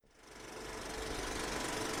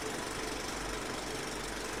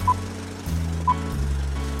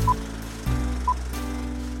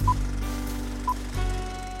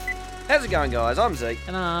How's it going, guys? I'm Zeke.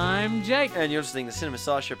 And I'm Jake. And you're listening to the Cinema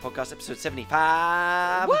Sideshow podcast, episode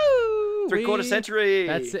 75. Woo! Three-quarter century.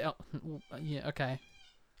 That's it. Oh, yeah, okay.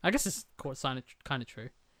 I guess it's kind of true.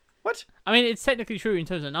 What? I mean, it's technically true in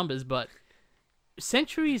terms of numbers, but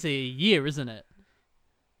century is a year, isn't it?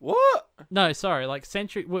 What? No, sorry. Like,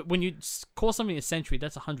 century... When you call something a century,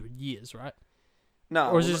 that's 100 years, right? No.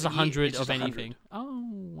 Or is this 100 it's of just 100. anything?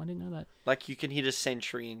 Oh, I didn't know that. Like, you can hit a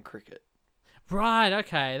century in cricket. Right,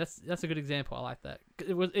 okay. That's a good example. I like that.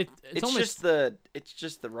 It's almost... It's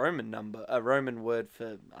just the Roman number, a Roman word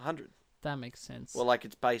for 100. That makes sense. Well, like,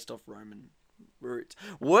 it's based off Roman roots.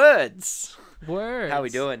 Words! Words. How we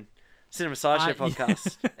doing? Cinema Sideshow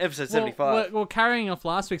podcast, episode 75. Well, carrying off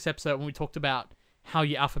last week's episode when we talked about how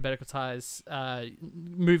you alphabeticize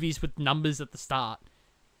movies with numbers at the start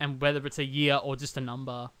and whether it's a year or just a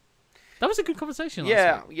number. That was a good conversation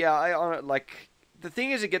last week. Yeah. I like... The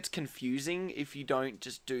thing is, it gets confusing if you don't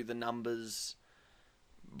just do the numbers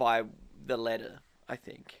by the letter, I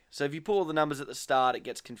think. So if you put all the numbers at the start, it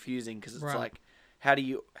gets confusing because it's like, how do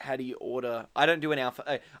you order? I don't do an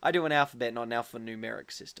I do an alphabet, not an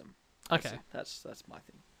alphanumeric system. Okay, that's my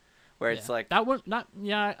thing. Where it's like that one.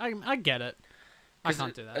 I get it. I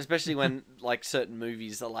can't do that, especially when like certain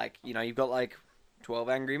movies are like, you know, you've got like 12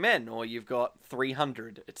 Angry Men or you've got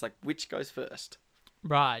 300. It's like, which goes first?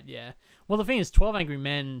 Right, yeah. Well, the thing is, 12 Angry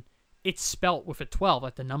Men, it's spelt with a 12,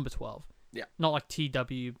 like the number 12. Yeah. Not like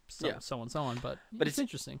TW, so on, but it's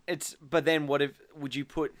interesting. But then would you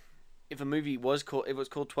put, if a movie was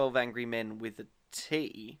called 12 Angry Men with a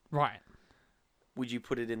T. Right. Would you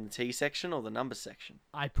put it in the T section or the number section?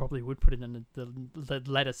 I probably would put it in the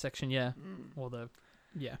letter section, yeah. Or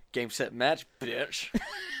yeah. Game, set, match, bitch.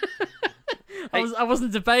 I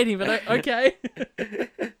wasn't debating, but okay.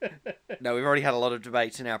 No, we've already had a lot of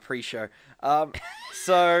debates in our pre-show.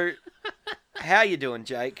 So, how you doing,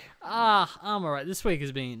 Jake? I'm alright. This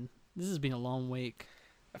has been a long week.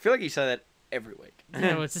 I feel like you say that every week.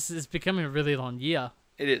 Yeah, it's becoming a really long year.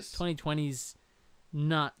 It is. 2020's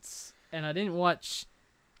nuts. And I didn't watch...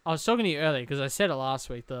 I was talking to you earlier, because I said it last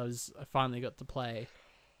week that I finally got to play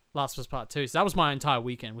Last of Us Part 2. So that was my entire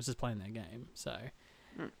weekend, was just playing that game. So,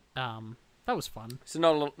 that was fun. So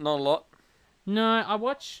not a lot? No, I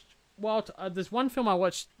watched... Well, there's one film I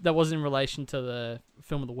watched that was in relation to the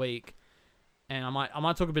film of the week, and I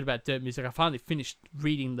might talk a bit about Dirt Music. I finally finished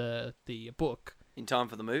reading the book in time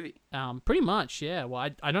for the movie. Pretty much, yeah. Well,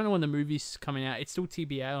 I don't know when the movie's coming out. It's still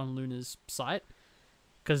TBA on Luna's site,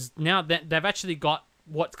 because now they've actually got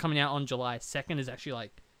what's coming out on July 2nd is actually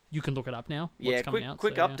like you can look it up now. Yeah,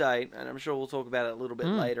 quick update, and I'm sure we'll talk about it a little bit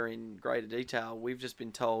later in greater detail. We've just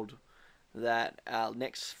been told that our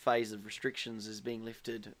next phase of restrictions is being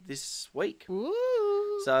lifted this week.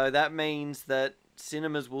 Ooh. So that means that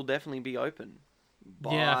cinemas will definitely be open.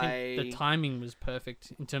 I think the timing was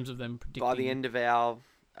perfect in terms of them predicting. By the end of our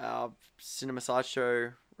Cinema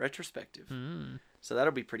Sideshow retrospective. So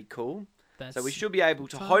that'll be pretty cool. So we should be able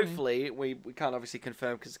to hopefully, we can't obviously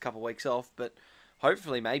confirm because it's a couple of weeks off, but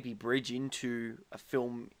hopefully maybe bridge into a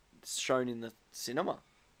film shown in the cinema.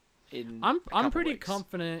 I'm pretty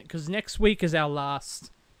confident because next week is our last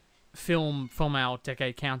film from our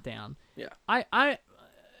decade countdown. Yeah. I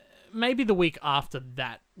maybe the week after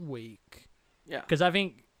that week. Yeah. Because I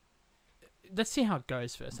think let's see how it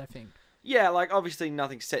goes first. I think. Yeah, like obviously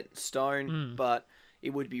nothing's set in stone, but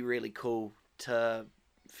it would be really cool to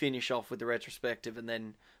finish off with the retrospective and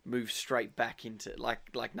then move straight back into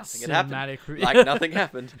like nothing had happened. Like nothing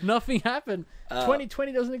happened. Nothing happened.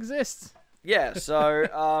 2020 doesn't exist. Yeah, so,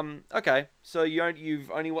 okay. So you've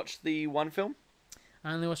only watched the one film?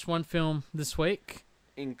 I only watched one film this week.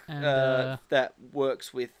 That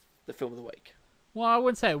works with the film of the week? Well, I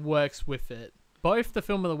wouldn't say it works with it. Both the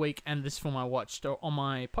film of the week and this film I watched are on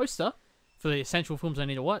my poster for the essential films I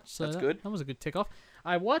need to watch. So that's good. That was a good tick off.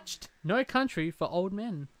 I watched No Country for Old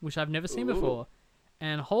Men, which I've never seen before.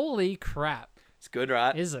 And holy crap. It's good,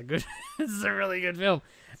 right? It's a really good film.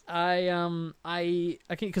 Because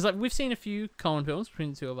we've seen a few Coen films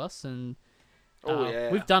between the two of us, and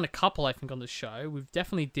we've done a couple, I think, on the show. We've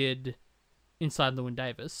definitely did Inside Llewyn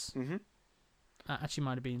Davis. Mm-hmm. Actually,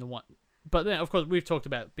 might have been the one, but then of course we've talked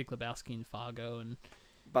about Big Lebowski and Fargo and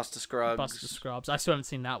Buster Scruggs. I still haven't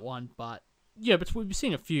seen that one, but yeah, but we've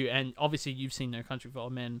seen a few, and obviously you've seen No Country for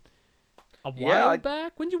Old Men a while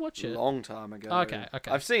back. When did you watch it? A long time ago. Okay.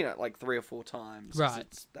 I've seen it like 3 or 4 times. Right.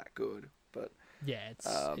 It's that good, but yeah,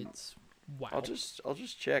 it's wow. I'll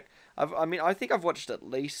just check. I think I've watched at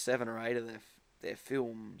least 7 or 8 of their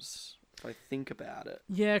films. if I think about it.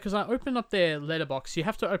 Yeah, because I opened up their letterbox. You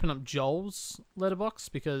have to open up Joel's letterbox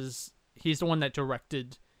because he's the one that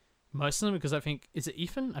directed most of them. Because I think is it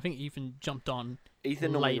Ethan? I think Ethan jumped on.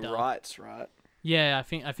 Ethan later. normally writes, right? Yeah,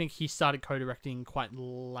 I think he started co-directing quite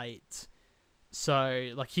late.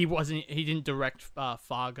 So like he didn't direct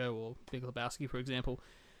Fargo or Big Lebowski, for example.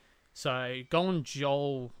 So go on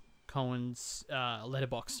Joel Cohen's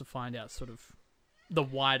letterbox to find out sort of the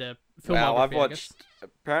wider filmography.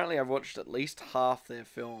 Apparently I've watched at least half their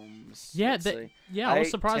films. Yeah, I was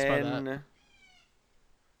surprised by that.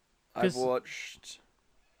 I've watched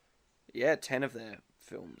 10 of their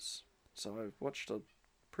films. So I've watched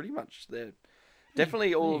pretty much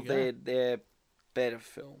definitely all of their better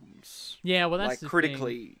films. Yeah, well, that's like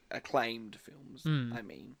critically acclaimed films. I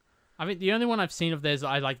mean, the only one I've seen of theirs that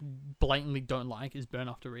I like blatantly don't like is Burn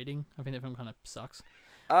After Reading. I think that film kind of sucks.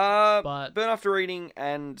 Burn After Reading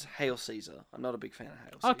and Hail Caesar. I'm not a big fan of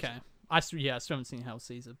Hail Caesar. Okay, I still haven't seen Hail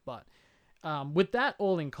Caesar, but with that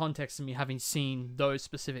all in context and me having seen those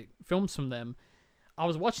specific films from them, I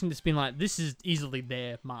was watching this being like, this is easily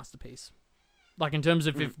their masterpiece. Like in terms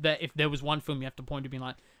of if there was one film you have to point to being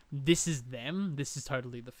like, this is them, this is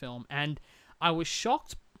totally the film. And I was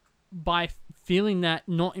shocked by feeling that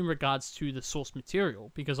not in regards to the source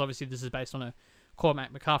material, because obviously this is based on a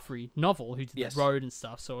Cormac McCaffrey novel who did The Road and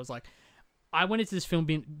stuff. So I was like, I went into this film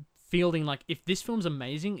feeling like if this film's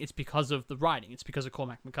amazing, it's because of the writing. It's because of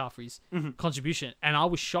Cormac McCaffrey's contribution. And I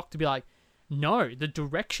was shocked to be like, no, the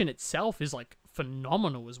direction itself is like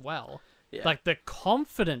phenomenal as well. Yeah. Like the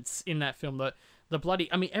confidence in that film, the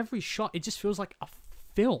bloody, I mean, every shot, it just feels like a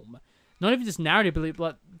film. Not even just narratively,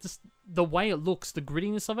 but just the way it looks, the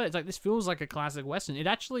grittiness of it. It's like, this feels like a classic Western. It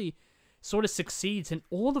actually sort of succeeds in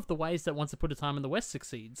all of the ways that Once Upon a Time in the West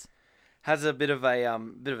succeeds. Has a bit of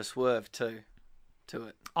a swerve too, to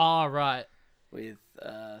it. Oh, right. With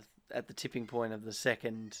at the tipping point of the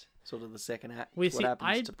second act, what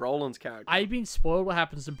happens to Brolin's character. I'd been spoiled what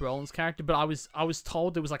happens to Brolin's character, but I was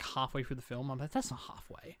told it was like halfway through the film. I'm like, that's not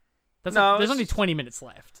halfway. There's only 20 minutes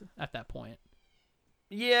left at that point.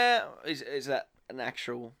 Yeah, is that an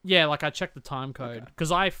actual? Yeah, like I checked the time code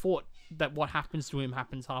because I thought that what happens to him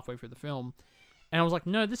happens halfway through the film, and I was like,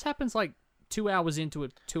 no, this happens like 2 hours into a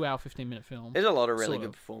 2-hour 15-minute film. There's a lot of really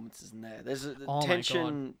good performances in there. There's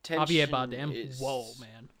tension. Javier Bardem. Whoa,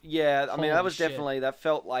 man. Yeah, I mean, that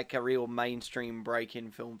felt like a real mainstream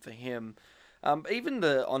break-in film for him. Even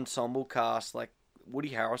the ensemble cast, like Woody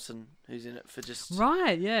Harrelson, who's in it for just he's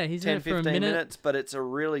in it for 15 a minute. minutes, but it's a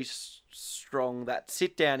really strong that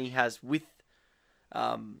sit down he has with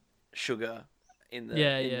Sugar in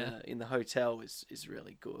the hotel is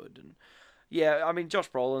really good. And yeah, I mean,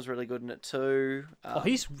 Josh Brolin's really good in it too.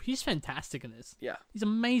 He's fantastic in this. Yeah, he's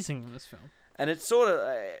amazing in this film. And it's sort of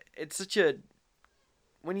it's such a,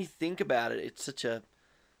 when you think about it, it's such a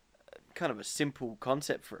kind of a simple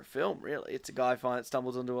concept for a film, really. It's a guy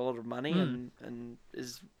stumbles into a lot of money and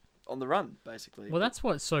is on the run, basically. Well, that's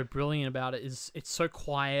what's so brilliant about it, is it's so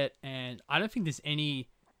quiet, and I don't think there's any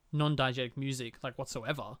non-diegetic music like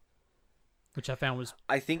whatsoever, which I found was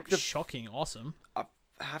shocking awesome. I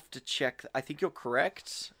have to check. I think you're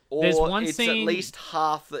correct. Or there's one it's scene, at least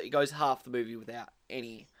half it goes half the movie without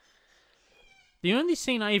any. The only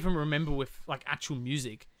scene I even remember with like actual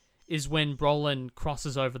music is when Brolin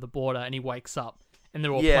crosses over the border and he wakes up and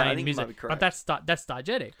they're all playing music. But that's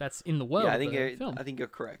diegetic. That's in the world. Yeah, I think you're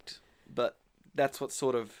correct. But that's what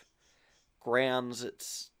sort of grounds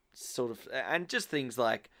its sort of, and just things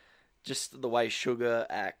like just the way Sugar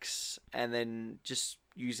acts, and then just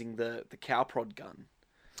using the cow prod gun.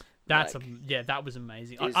 That was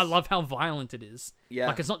amazing. I love how violent it is. Yeah,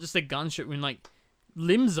 like it's not just a gunshot when like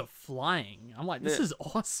limbs are flying. I'm like, this is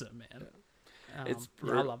awesome, man. It's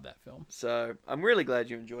I love that film. So I'm really glad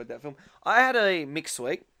you enjoyed that film. I had a mixed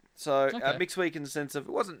week. So mixed week in the sense of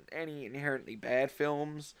it wasn't any inherently bad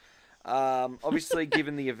films. Obviously,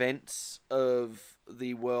 given the events of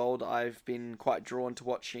the world, I've been quite drawn to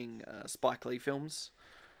watching Spike Lee films.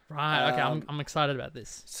 Right. Okay. I'm excited about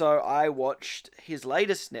this. So I watched his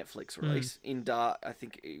latest Netflix release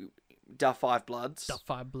Da 5 Bloods. Da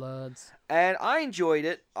 5 Bloods. And I enjoyed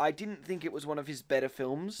it. I didn't think it was one of his better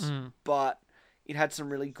films, but it had some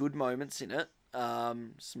really good moments in it.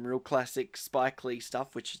 Some real classic Spike Lee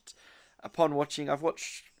stuff, which upon watching, I've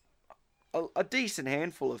watched a decent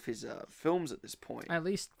handful of his films at this point. At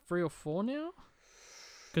least 3 or 4 now?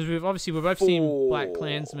 Because we've both seen Black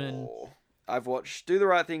Klansman. I've watched Do the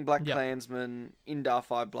Right Thing, Black Klansman, In Da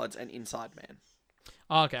 5 Bloods, and Inside Man.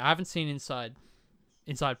 Oh, okay. I haven't seen Inside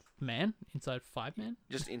Man? Inside 5 Man?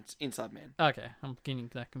 Just Inside Man. Okay. I'm getting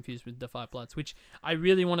that confused with Da 5 Bloods, which I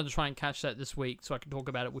really wanted to try and catch that this week so I could talk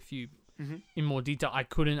about it with you in more detail. I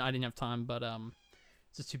didn't have time, but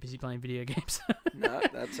just too busy playing video games. No,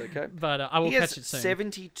 that's okay. But I will catch it soon.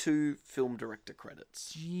 72 film director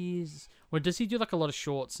credits. Jeez. Well, does he do like a lot of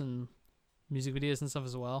shorts and music videos and stuff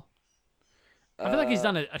as well? I feel like he's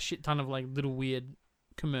done a shit ton of like little weird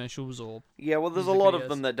commercials or well, there's a lot of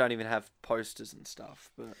them that don't even have posters and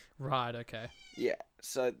stuff. But right, okay. Yeah,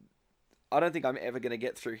 so I don't think I'm ever going to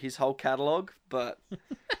get through his whole catalogue, but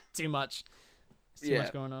too much. Too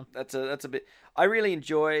much going on. That's a bit. I really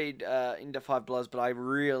enjoyed Into Five Bloods, but I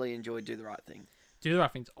really enjoyed Do the Right Thing. Do the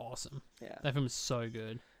Right Thing's awesome. Yeah, that film is so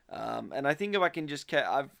good. And I think if I can just,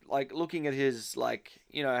 I've like looking at his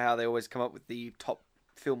how they always come up with the top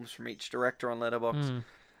films from each director on Letterboxd.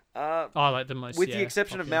 I like the most. With the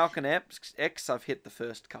exception of Malcolm X, I've hit the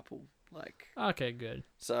first couple. Okay, good.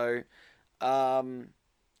 So,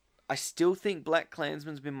 I still think Black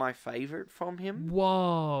Klansman's been my favorite from him.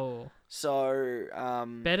 Whoa. So,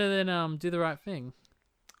 better than Do the Right Thing.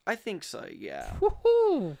 I think so, yeah.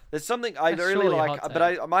 Woohoo! There's something I really like, but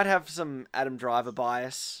I might have some Adam Driver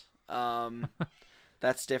bias.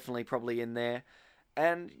 That's definitely probably in there.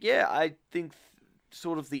 And yeah, I think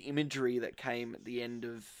sort of the imagery that came at the end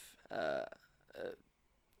of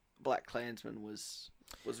Black Klansman was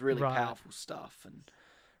really powerful stuff, and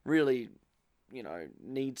really,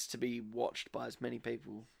 needs to be watched by as many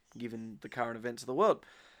people given the current events of the world.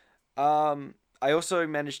 I also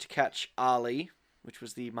managed to catch Ali, which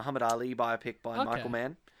was the Muhammad Ali biopic by Michael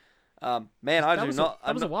Mann. That was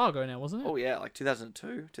a while ago now, wasn't it? Oh yeah, like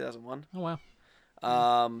 2002, 2001. Oh wow.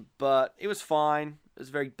 But it was fine. It was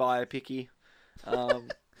very biopic-y.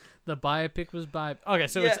 The biopic was okay,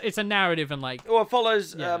 so it's a narrative and like... Well, it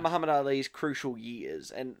follows Muhammad Ali's crucial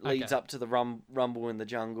years and leads up to the Rumble in the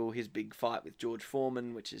Jungle, his big fight with George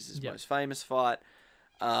Foreman, which is his most famous fight,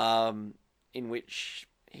 in which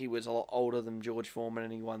he was a lot older than George Foreman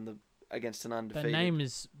and he won against an undefeated... The name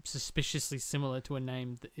is suspiciously similar to a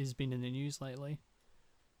name that has been in the news lately.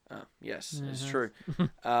 Oh, yes, it's true.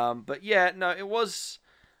 But yeah, no, it was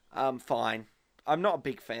fine. I'm not a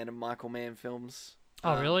big fan of Michael Mann films.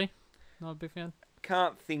 Oh, really? Not a big fan?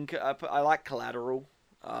 Can't think... I like Collateral.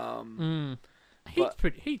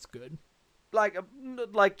 He's good.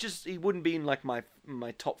 Just he wouldn't be in like my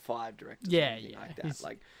top 5 directors. Yeah. Like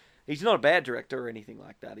that. He's not a bad director or anything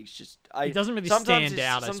like that. He's just... he doesn't really stand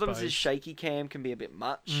out, I suppose. Sometimes his shaky cam can be a bit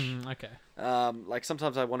much. Okay.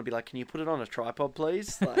 Sometimes I want to be like, can you put it on a tripod,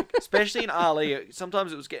 please? Especially in Ali,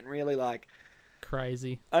 sometimes it was getting really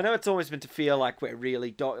crazy. I know it's always meant to feel like we're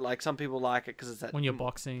really... some people like it because it's that... When you're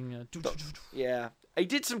boxing. Yeah. He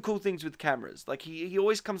did some cool things with cameras. He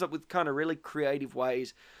always comes up with kind of really creative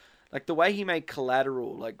ways. Like the way he made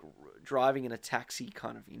Collateral, driving in a taxi,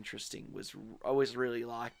 kind of interesting. I always really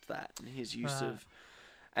liked that and his use of.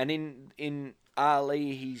 And in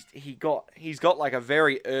Ali, he's got like a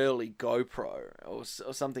very early GoPro or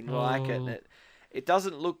something like it. And it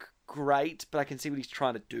doesn't look great, but I can see what he's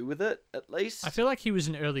trying to do with it at least. I feel like he was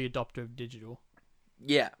an early adopter of digital.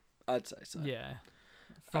 Yeah, I'd say so. Yeah,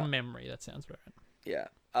 from memory, that sounds right. Yeah.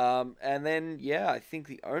 And then, I think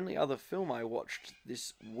the only other film I watched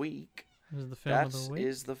this week is the film of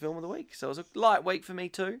the week. So it was a light week for me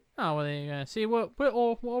too. Oh, well, there you go. See, we're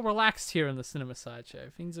all relaxed here in the Cinema Sideshow.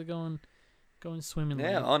 Things are going swimmingly.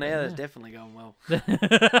 Yeah, on air, it's definitely going well.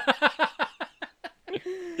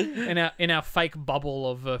 in our fake bubble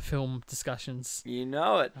of film discussions. You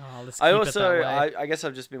know it. Oh, let's keep it that way. I guess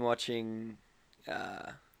I've just been watching...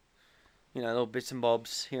 little bits and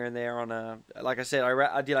bobs here and there on like I said,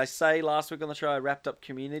 did I say last week on the show I wrapped up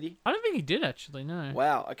Community? I don't think you did actually, no.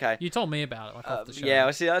 Wow, okay. You told me about it off the show. Yeah,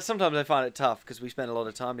 see, sometimes I find it tough because we spend a lot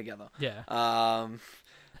of time together. Yeah.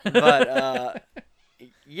 But,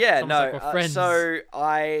 yeah, no. Like we're friends. So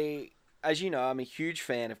as you know, I'm a huge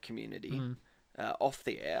fan of Community off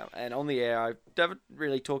the air. And on the air, I haven't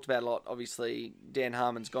really talked about it a lot. Obviously, Dan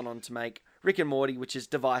Harmon's gone on to make Rick and Morty, which is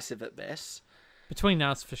divisive at best. Between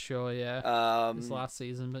us, for sure, yeah. This last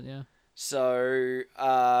season, but yeah. So,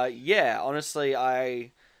 honestly,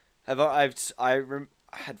 I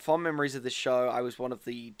had fond memories of the show. I was one of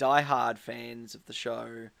the diehard fans of the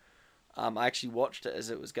show. I actually watched it as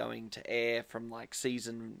it was going to air from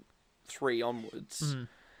season 3 onwards.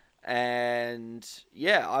 And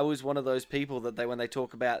I was one of those people that when they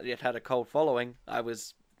talk about it had a cult following,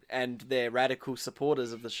 and they're radical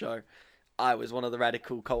supporters of the show. I was one of the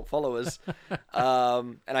radical cult followers.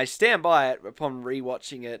 And I stand by it upon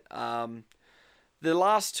rewatching it. The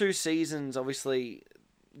last 2 seasons, obviously,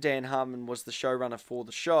 Dan Harmon was the showrunner for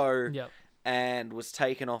the show and was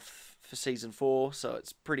taken off for season 4. So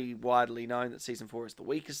it's pretty widely known that season 4 is the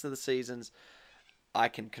weakest of the seasons. I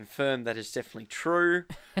can confirm that is definitely true.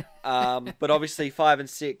 But obviously 5 and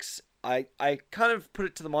 6, I kind of put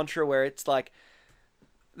it to the mantra where it's like,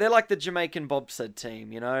 they're like the Jamaican bobsled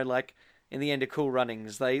team, you know, like in the end of Cool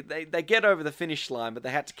Runnings. They get over the finish line, but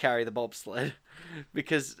they had to carry the bobsled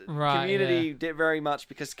because Community did very much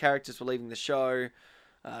because characters were leaving the show.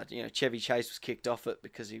 You know, Chevy Chase was kicked off it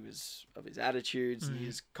because of his attitudes and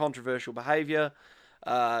his controversial behaviour.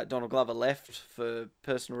 Donald Glover left for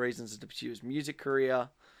personal reasons to pursue his music career,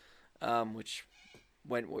 which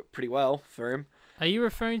went pretty well for him. Are you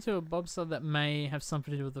referring to a bobsled that may have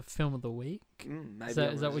something to do with the film of the week? Maybe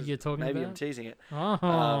is that what you're talking about? Maybe I'm teasing it.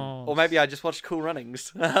 Oh. Or maybe I just watched Cool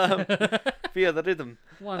Runnings. Fear the rhythm.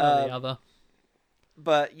 One or the other.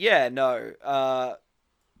 But yeah, no.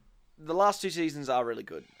 The last 2 seasons are really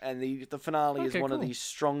good. And the finale is one of the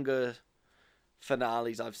stronger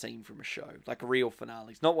finales I've seen from a show. Like real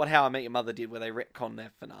finales. Not what How I Met Your Mother did where they retcon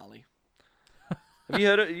their finale. Have you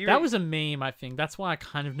heard it? That was a meme, I think. That's why I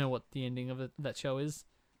kind of know what the ending of that show is.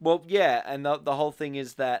 Well, yeah, and the whole thing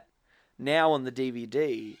is that now on the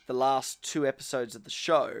DVD, the last 2 episodes of the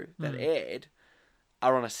show that aired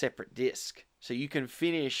are on a separate disc. So you can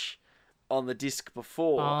finish on the disc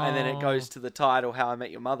before, and then it goes to the title, How I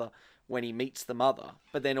Met Your Mother, when he meets the mother.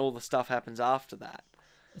 But then all the stuff happens after that.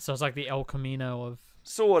 So it's like the El Camino of...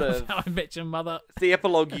 Sort of. How I Met Your Mother. The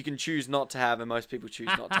epilogue you can choose not to have, and most people choose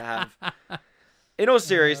not to have. In all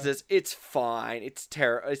seriousness, it's fine. It's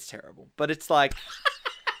terrible. But it's like...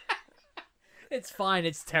 It's fine.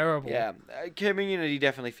 It's terrible. Yeah. Community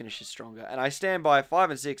definitely finishes stronger. And I stand by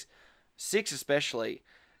 5 and 6. 6 especially.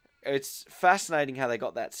 It's fascinating how they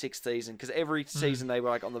got that 6th season. Because every season they were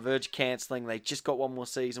like on the verge of cancelling. They just got one more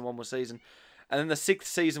season. And then the 6th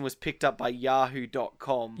season was picked up by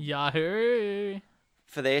Yahoo.com. Yahoo!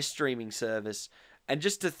 For their streaming service. And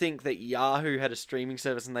just to think that Yahoo had a streaming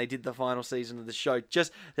service and they did the final season of the show,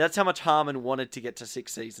 that's how much Harmon wanted to get to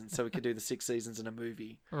 6 seasons so we could do the 6 seasons in a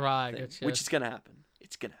movie. Right, gotcha. Which is going to happen.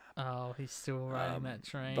 It's going to happen. Oh, he's still riding that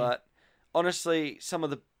train. But honestly, some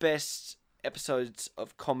of the best episodes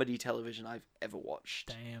of comedy television I've ever watched.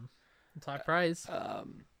 Damn. It's high praise.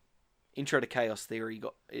 Intro to Chaos Theory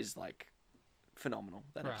is like phenomenal,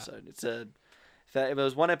 that episode. If there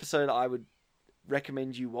was one episode I would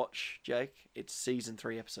recommend you watch, Jake, it's season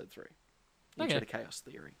 3, episode 3. Intro to Chaos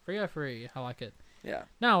Theory. 303. I like it. Yeah.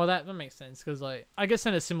 No, well, that makes sense because, like, I guess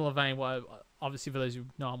in a similar vein, where obviously for those who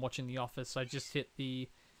know I'm watching The Office, I just hit the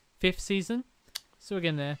 5th season, so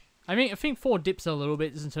again there. I mean, I think 4 dips a little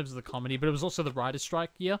bit in terms of the comedy, but it was also the writer's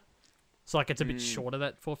strike year, so like it's a bit shorter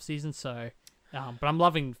that 4th season. So, but I'm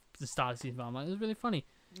loving the start of season 5. I'm like, it's really funny.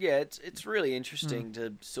 Yeah, it's really interesting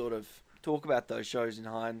to sort of talk about those shows in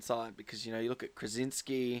hindsight because, you know, you look at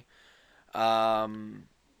Krasinski, and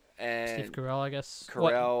Steve Carell, I guess.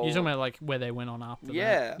 Carell. You're talking about like where they went on after that.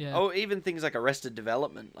 Yeah. Oh, even things like Arrested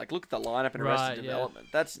Development. Like, look at the lineup in Arrested Development.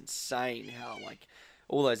 That's insane how, like,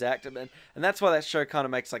 all those actors... And that's why that show kind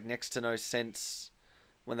of makes, like, next to no sense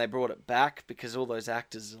when they brought it back because all those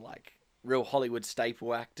actors are, like, real Hollywood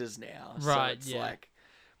staple actors now. Right, so it's like,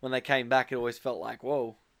 when they came back, it always felt like,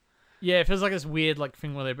 whoa. Yeah, it feels like this weird like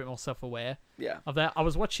thing where they're a bit more self-aware of that. I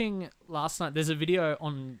was watching last night, there's a video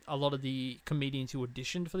on a lot of the comedians who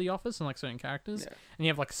auditioned for The Office and like certain characters. Yeah. And you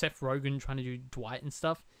have like Seth Rogen trying to do Dwight and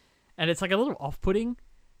stuff. And it's like a little off-putting.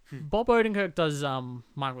 Bob Odenkirk does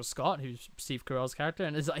Michael Scott, who's Steve Carell's character,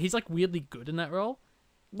 and he's like weirdly good in that role.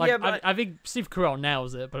 Like, yeah, but I think Steve Carell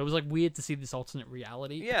nails it, but it was like weird to see this alternate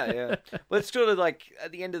reality. Yeah. But it's sort of like,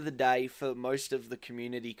 at the end of the day, for most of the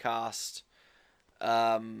Community cast...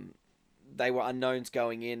 they were unknowns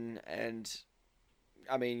going in, and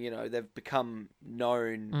I mean, you know, they've become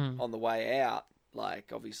known on the way out.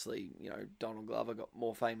 Like, obviously, you know, Donald Glover got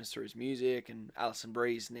more famous through his music, and Alison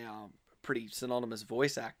Brie's now a pretty synonymous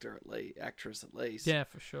voice actress at least. Yeah,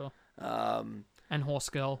 for sure. And Horse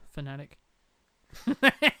Girl fanatic.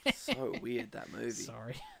 So weird, that movie.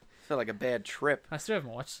 Sorry. Felt like a bad trip. I still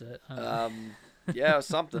haven't watched it. Yeah, or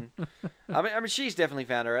something. I mean, she's definitely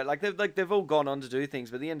found her. They've all gone on to do things,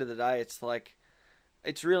 but at the end of the day, it's like,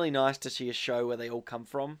 it's really nice to see a show where they all come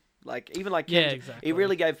from. Like, even like Ken, exactly. It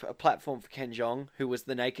really gave a platform for Ken Jeong, who was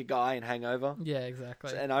the naked guy in Hangover. Yeah,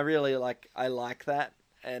 exactly. And I really like that,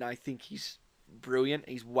 and I think he's brilliant.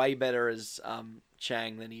 He's way better as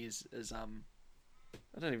Chang than he is as I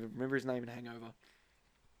don't even remember his name in Hangover.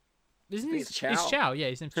 Isn't he? Chow. He's Chow. Yeah,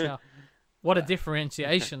 his name's Chow. What a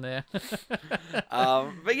differentiation there.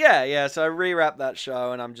 But yeah, so I rewrapped that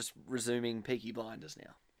show and I'm just resuming Peaky Blinders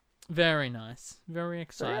now. Very nice. Very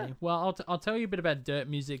exciting. Yeah. Well, I'll tell you a bit about Dirt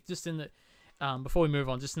Music just in the before we move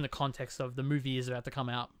on, just in the context of the movie is about to come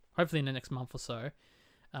out, hopefully in the next month or so.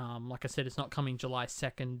 Like I said, it's not coming July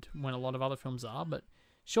 2nd when a lot of other films are, but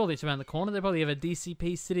surely it's around the corner. They probably have a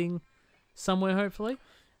DCP sitting somewhere, hopefully.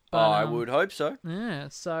 But, I would hope so. Yeah,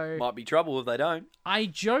 so... Might be trouble if they don't. I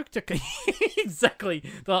joked... Exactly.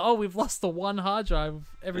 Like, we've lost the one hard drive,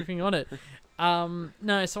 everything on it.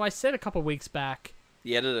 No, so I said a couple of weeks back...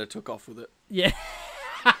 The editor took off with it. Yeah.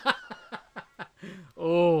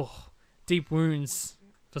 Oh, deep wounds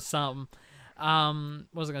for some. What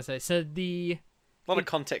was I going to say? So A lot of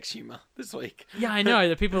context humour this week. Yeah, I know.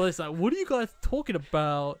 The people are like, what are you guys talking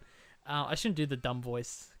about? I shouldn't do the dumb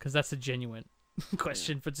voice, because that's a genuine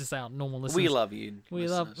question for just our normal listeners. We love you.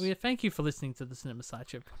 Thank you for listening to the Cinema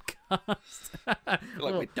Sideshow podcast. I feel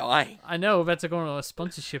like we're dying. I know, we're about to go on a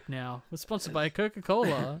sponsorship now. We're sponsored by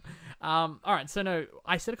Coca-Cola. Alright, so no,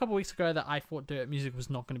 I said a couple of weeks ago that I thought Dirt Music was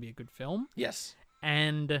not going to be a good film. Yes.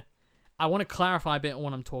 And I want to clarify a bit on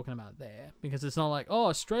what I'm talking about there, because it's not like,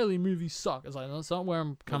 Australian movies suck. It's like, that's not where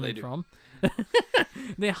I'm coming from.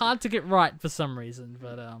 They're hard to get right for some reason,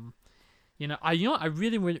 but I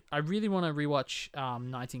really want to rewatch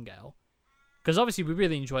Nightingale, because obviously we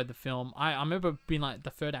really enjoyed the film. I remember being like,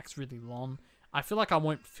 the third act's really long. I feel like I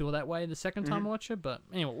won't feel that way the second time I watch it, but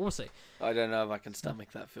anyway, we'll see. I don't know if I can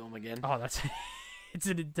stomach that film again. Oh, that's it's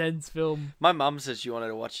an intense film. My mum says she wanted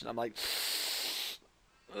to watch it. I'm like,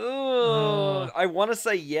 I want to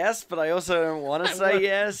say yes, but I also don't want to say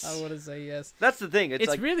yes. I want to say yes. That's the thing. It's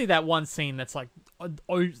like, really that one scene that's like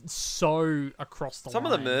so across the line. Some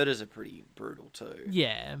of the murders are pretty brutal too.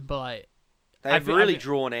 Yeah, but like, they've really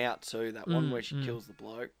drawn out too. That one where she kills the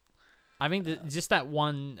bloke. I think just that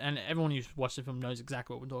one, and everyone who's watched the film knows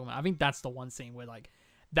exactly what we're talking about. I think that's the one scene where like,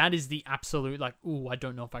 that is the absolute like, I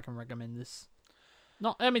don't know if I can recommend this.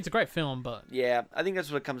 It's a great film, but... Yeah, I think that's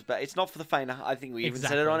what it comes back. It's not for the faint of heart. I think we even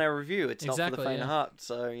said it on our review. It's not for the faint of heart.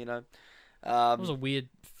 So, it was a weird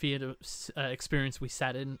theatre experience we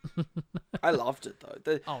sat in. I loved it,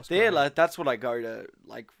 though. That's what I go to.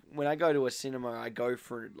 Like, when I go to a cinema, I go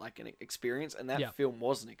for, like, an experience, and that film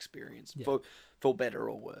was an experience. Yeah. For better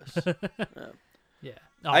or worse. Yeah.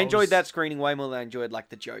 I enjoyed that screening way more than I enjoyed, like,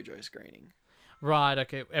 the JoJo screening. Right,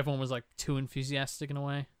 okay. Everyone was, like, too enthusiastic in a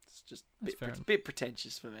way. It's just a bit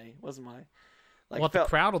pretentious for me. Wasn't my... Like, the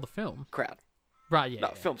crowd or the film? Crowd. Right, yeah. No,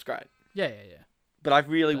 film's great. Yeah. But I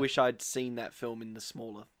really wish I'd seen that film in the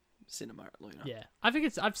smaller cinema at Luna. Yeah. I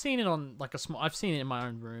think I've seen it on, like, I've seen it in my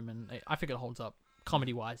own room, and I think it holds up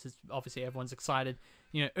comedy-wise. It's obviously, everyone's excited.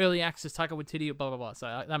 Early access, Taika Waititi, blah, blah, blah.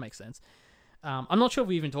 So that makes sense. I'm not sure if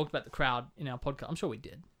we even talked about the crowd in our podcast. I'm sure we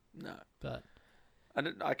did. No. But...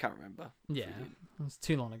 I can't remember. Yeah, it was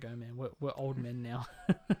too long ago, man. We're old men now.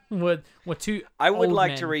 we're too. I would old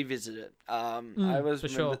like men. to revisit it.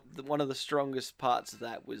 One of the strongest parts of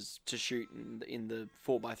that was to shoot in the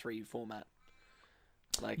 4:3 format.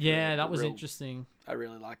 Like, that was interesting. I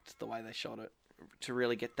really liked the way they shot it to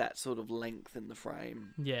really get that sort of length in the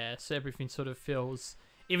frame. Yeah, so everything sort of feels,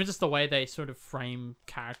 even just the way they sort of frame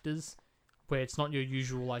characters, where it's not your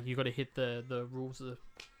usual, like, you got to hit the rules of.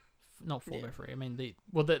 Not 4:3. I mean the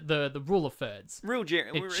rule of thirds.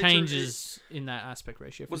 It changes in that aspect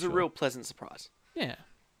ratio. Was a real pleasant surprise. Yeah,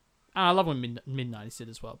 I love when mid-90s did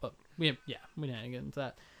as well. But we don't get into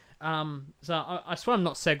that. So I swear I'm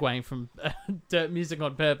not segueing from Dirt Music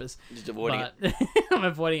on purpose. Just avoiding it. I'm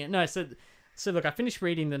avoiding it. No, so look, I finished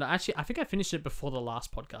reading that. Actually, I think I finished it before the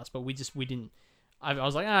last podcast, but we didn't. I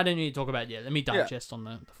was like, I don't need to talk about it yet. Let me digest on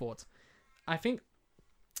the thoughts. I think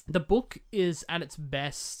the book is at its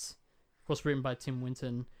best. Was written by Tim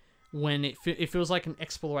Winton, when it feels like an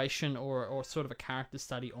exploration or sort of a character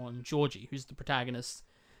study on Georgie, who's the protagonist.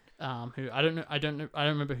 Who I don't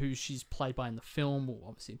remember who she's played by in the film. We'll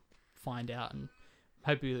obviously find out, and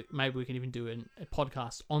hopefully maybe we can even do a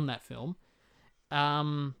podcast on that film.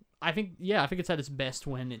 I think it's at its best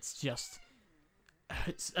when it's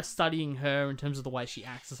studying her in terms of the way she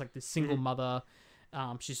acts. It's like this single mother.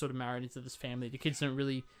 She's sort of married into this family. The kids don't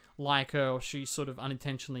really like her, or she's sort of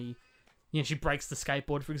unintentionally. She breaks the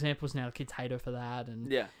skateboard, for example, so now the kids hate her for that. And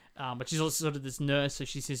but she's also sort of this nurse, so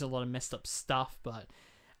she sees a lot of messed up stuff. But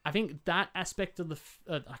I think that aspect of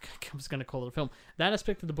I was going to call it a film. That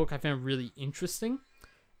aspect of the book I found really interesting.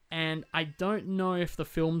 And I don't know if the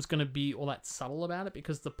film's going to be all that subtle about it,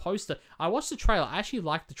 because the poster... I watched the trailer. I actually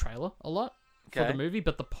liked the trailer a lot for the movie,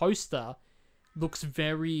 but the poster looks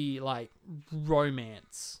very, like,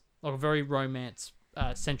 romance. Like, very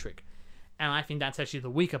romance-centric. And I think that's actually the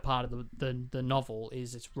weaker part of the novel,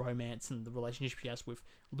 is its romance and the relationship she has with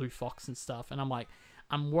Lou Fox and stuff. And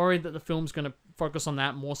I'm worried that the film's going to focus on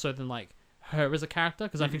that more so than, like, her as a character,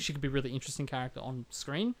 because I think she could be a really interesting character on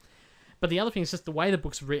screen. But the other thing is just the way the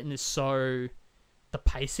book's written is the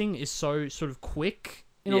pacing is so sort of quick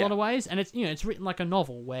in a lot of ways, and it's written like a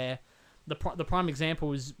novel where the prime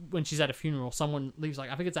example is when she's at a funeral, someone leaves like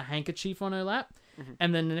I think it's a handkerchief on her lap,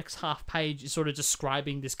 and then the next half page is sort of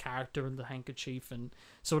describing this character and the handkerchief and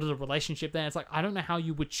sort of the relationship there. It's like I don't know how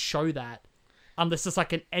you would show that unless it's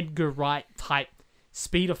like an Edgar Wright type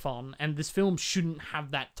speedathon, and this film shouldn't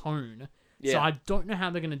have that tone. So I don't know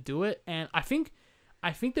how they're gonna do it, and I think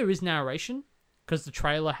there is narration because the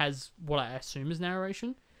trailer has what I assume is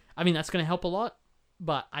narration. I mean that's gonna help a lot,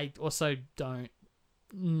 but I also don't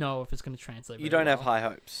know if it's going to translate. You don't have high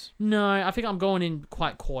hopes. No, I think I'm going in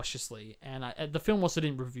quite cautiously, and the film also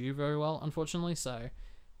didn't review very well, unfortunately. So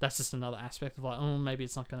that's just another aspect of like, oh, maybe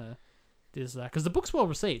it's not going to do that because the book's well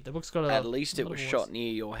received. The book's got at least it was shot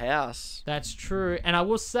near your house. That's true, and I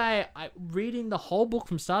will say, reading the whole book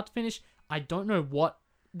from start to finish, I don't know what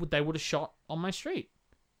they would have shot on my street.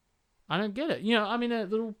 I don't get it. I'm in a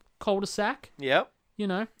little cul-de-sac. Yep.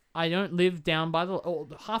 I don't live down by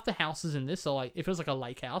half the houses in this are like, if it was like a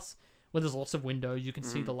lake house where there's lots of windows, you can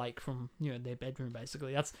see the lake from, their bedroom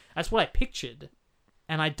basically. That's what I pictured.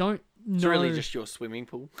 And I don't know. It's really just your swimming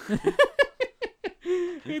pool.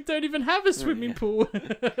 You don't even have a swimming pool.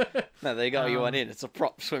 No, they got you one in. It's a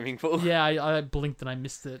prop swimming pool. Yeah, I blinked and I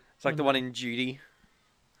missed it. It's like the one in Judy.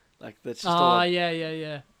 Like that's just all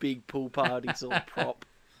yeah. Big pool parties all prop.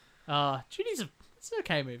 Judy's it's an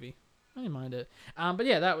okay movie. I didn't mind it. But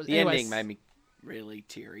yeah, that was... The ending made me really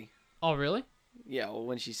teary. Oh, really? Yeah, or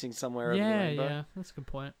when she sings Somewhere Over the Rainbow. Yeah, that's a good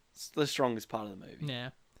point. It's the strongest part of the movie. Yeah.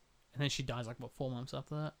 And then she dies 4 months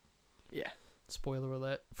after that. Yeah. Spoiler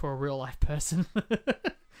alert for a real life person.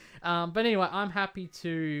 But anyway, I'm happy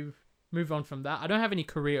to move on from that. I don't have any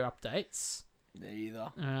career updates.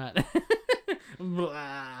 Neither. Alright.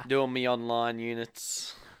 Doing me online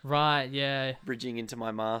units. Right, yeah. Bridging into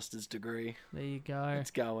my master's degree. There you go.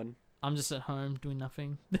 It's going. I'm just at home doing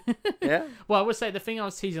nothing. Yeah? Well, I would say the thing I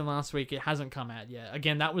was teasing last week, it hasn't come out yet.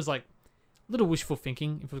 Again, that was like a little wishful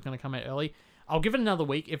thinking if it was going to come out early. I'll give it another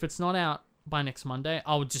week. If it's not out by next Monday,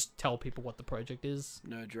 I'll just tell people what the project is.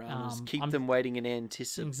 No dramas. Keep them waiting in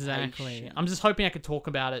anticipation. Exactly. I'm just hoping I could talk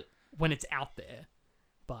about it when it's out there.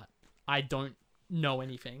 But I don't know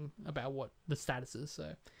anything about what the status is,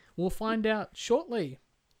 so we'll find out shortly.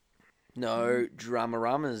 No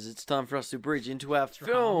drama-ramas. It's time for us to bridge into our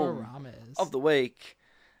film of the week.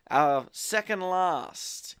 Our second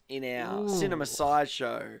last in our Cinema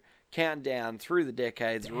Sideshow countdown through the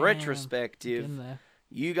decades retrospective.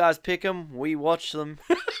 You guys pick them, we watch them.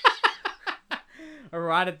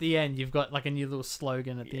 Right at the end, you've got like a new little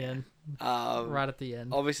slogan at the end. Right at the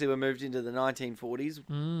end. Obviously, we're moved into the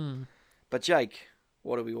 1940s. But Jake,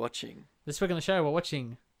 what are we watching? This week on the show, we're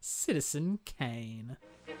watching Citizen Kane.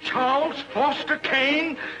 Charles Foster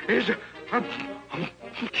Kane is...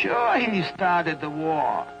 Sure, he started the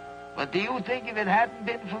war. But do you think if it hadn't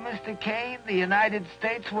been for Mr. Kane, the United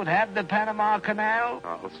States would have the Panama Canal?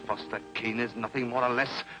 Charles Foster Kane is nothing more or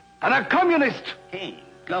less than a communist. Kane,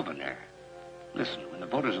 governor. Listen, when the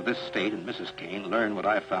voters of this state and Mrs. Kane learn what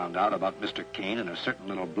I found out about Mr. Kane and a certain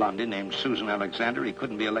little blondie named Susan Alexander, he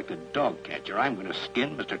couldn't be elected dog catcher. I'm going to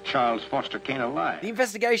skin Mr. Charles Foster Kane alive. The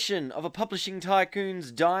investigation of a publishing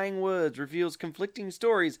tycoon's dying words reveals conflicting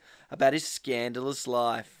stories about his scandalous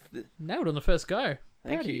life. Nailed on the first go.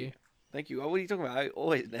 Thank you. Thank you. What are you talking about? I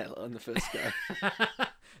always nail it on the first go.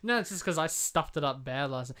 No, it's just because I stuffed it up bad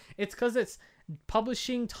last night. It's because it's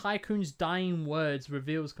publishing tycoon's dying words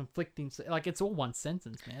reveals conflicting... Like, it's all one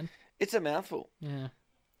sentence, man. It's a mouthful. Yeah.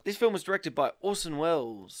 This film was directed by Orson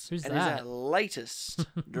Welles. Who's and that? is our latest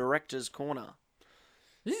Director's Corner.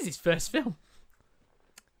 This is his first film.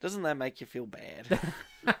 Doesn't that make you feel bad?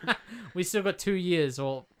 We still got 2 years,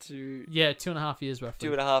 or... 2.5 years roughly.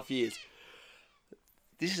 2.5 years.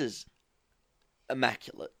 This is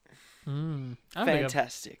immaculate.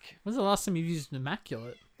 Fantastic. When's the last time you've used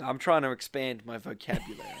immaculate? I'm trying to expand my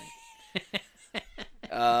vocabulary.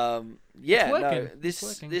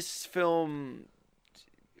 This film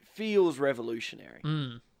feels revolutionary.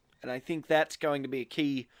 And I think that's going to be a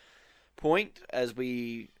key point as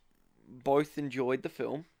we both enjoyed the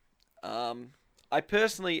film. I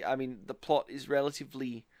personally, the plot is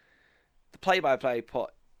relatively... The play-by-play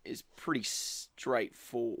plot is pretty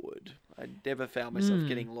straightforward. I never found myself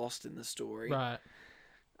getting lost in the story. Right.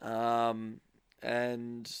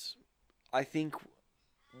 And I think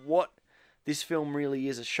what this film really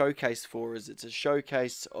is a showcase for is it's a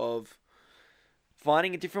showcase of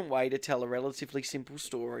finding a different way to tell a relatively simple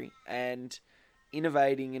story and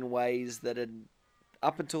innovating in ways that had,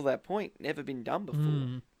 up until that point, never been done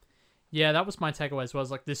before. Yeah, that was my takeaway as well.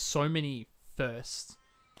 Like, there's so many firsts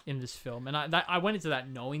in this film, and I went into that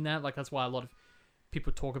knowing that. Like, that's why a lot of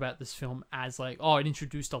people talk about this film as like, oh, it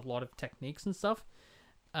introduced a lot of techniques and stuff.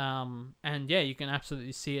 And yeah, you can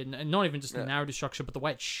absolutely see it, and not even just the narrative structure, but the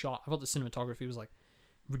way it's shot. I thought the cinematography was like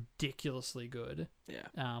ridiculously good.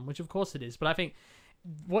 Yeah. Which of course it is, but I think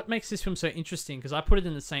what makes this film so interesting, because I put it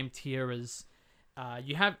in the same tier as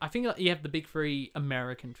you have the big three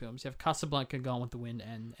American films. You have Casablanca, Gone with the Wind,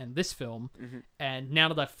 and this film. Mm-hmm. And now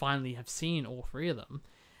that I finally have seen all three of them,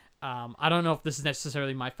 I don't know if this is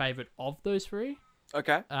necessarily my favorite of those three.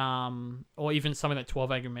 Okay. Or even something like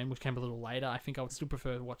 12 Angry Men, which came a little later. I think I would still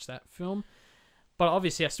prefer to watch that film. But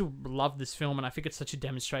obviously, I still love this film, and I think it's such a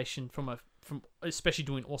demonstration from especially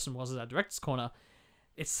doing Orson Welles as our director's corner.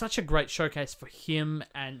 It's such a great showcase for him,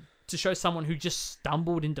 and to show someone who just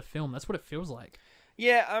stumbled into film. That's what it feels like.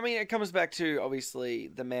 Yeah, I mean, it comes back to, obviously,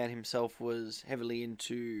 the man himself was heavily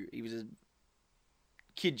into... He was a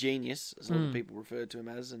kid genius, as a lot of people referred to him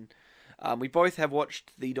as, and we both have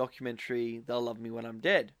watched the documentary They'll Love Me When I'm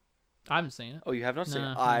Dead. I haven't seen it. Oh, you have not seen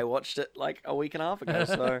it? No. I watched it like a week and a half ago,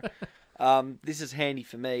 so this is handy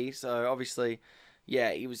for me. So obviously,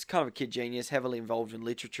 yeah, he was kind of a kid genius, heavily involved in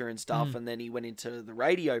literature and stuff, and then he went into the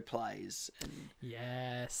radio plays. And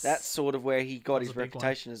yes. that's sort of where he got his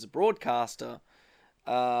reputation as a broadcaster,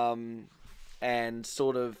 and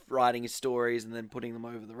sort of writing his stories and then putting them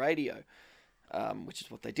over the radio. Which is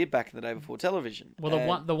what they did back in the day before television.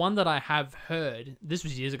 Well, the one that I have heard, this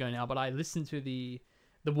was years ago now, but I listened to the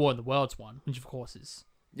War of the Worlds one, which of course is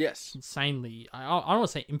insanely, I don't want to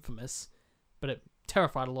say infamous, but it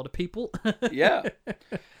terrified a lot of people. Yeah.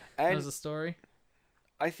 That was a story.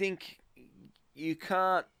 I think you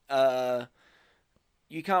can't watch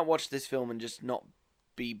this film and just not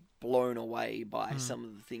be blown away by some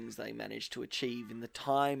of the things they managed to achieve in the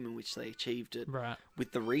time in which they achieved it, right,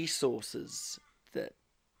 with the resources that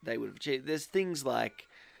they would have achieved. There's things like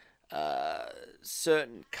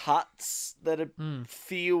certain cuts that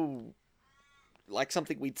feel like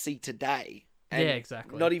something we'd see today. And yeah,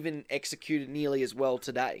 exactly. Not even executed nearly as well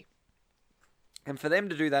today. And for them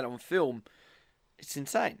to do that on film, it's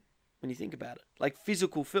insane when you think about it. Like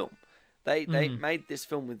physical film. They made this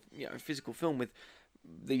film with, physical film with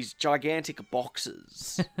these gigantic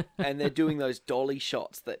boxes, and they're doing those dolly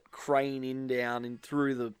shots that crane in down and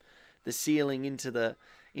through the ceiling into the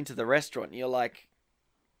restaurant. And you're like,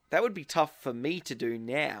 that would be tough for me to do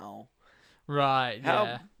now. Right.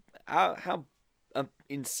 How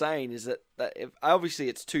insane is it that obviously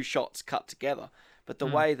it's two shots cut together, but the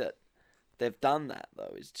way that they've done that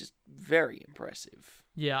though is just very impressive.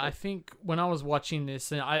 Yeah, I think when I was watching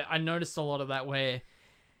this, and I noticed a lot of that where.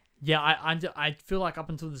 Yeah, I feel like up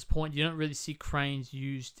until this point, you don't really see cranes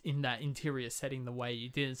used in that interior setting the way you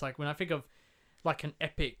did. It's like when I think of like an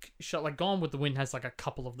epic shot, like Gone with the Wind has like a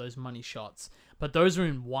couple of those money shots, but those are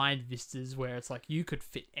in wide vistas where it's like you could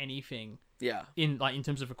fit anything. Yeah. In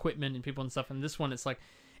terms of equipment and people and stuff. And this one, it's like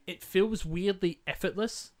it feels weirdly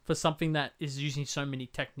effortless for something that is using so many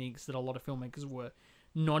techniques that a lot of filmmakers were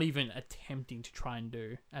not even attempting to try and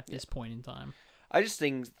do at this point in time. I just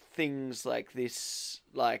think things like this,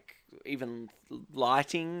 like even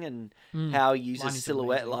lighting and how he uses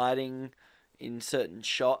silhouette lighting in certain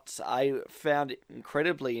shots, I found it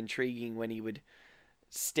incredibly intriguing when he would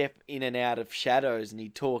step in and out of shadows and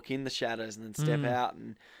he'd talk in the shadows and then step out,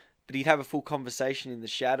 but he'd have a full conversation in the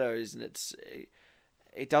shadows, and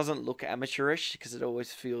it doesn't look amateurish because it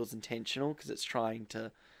always feels intentional because it's trying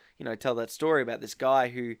to, tell that story about this guy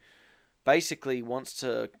who basically wants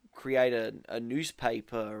to create a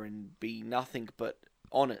newspaper and be nothing but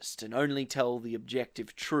honest and only tell the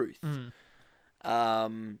objective truth.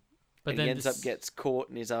 But then he ends up gets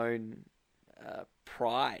caught in his own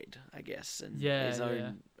pride, I guess, and his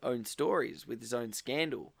own stories with his own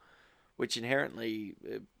scandal, which inherently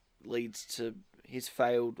leads to his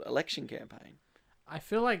failed election campaign. I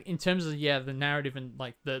feel like in terms of the narrative and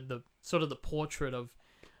like the sort of the portrait of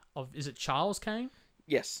is it Charles Kane?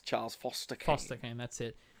 Yes, Charles Foster Kane. Foster Kane, that's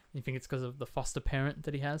it. You think it's because of the foster parent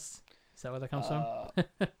that he has? Is that where that comes from?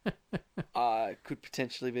 Could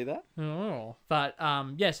potentially be that. Oh, but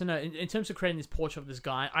so no. In terms of creating this portrait of this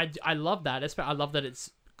guy, I love that. I love that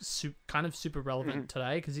it's kind of super relevant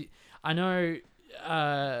today because I know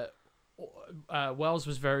Wells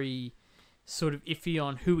was very sort of iffy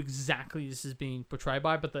on who exactly this is being portrayed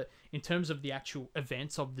by, but in terms of the actual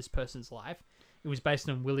events of this person's life, it was based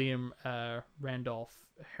on William Randolph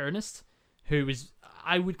Hearst, who is,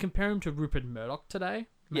 I would compare him to Rupert Murdoch today,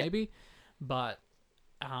 maybe, but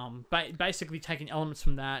basically taking elements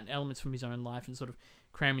from that and elements from his own life and sort of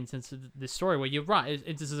cramming into this story where you're right,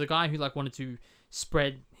 this is a guy who like wanted to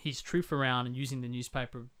spread his truth around and using the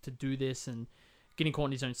newspaper to do this and getting caught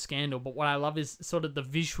in his own scandal. But what I love is sort of the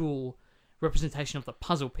visual representation of the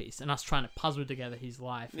puzzle piece and us trying to puzzle together his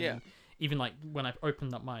life. And even like when I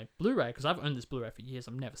opened up my Blu-ray, because I've owned this Blu-ray for years,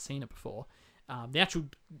 I've never seen it before. The actual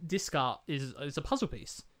disc art is a puzzle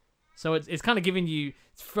piece. So it's kind of giving you,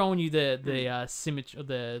 it's throwing you the symmetry,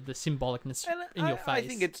 the symbolicness in your face. I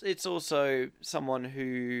think it's also someone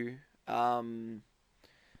who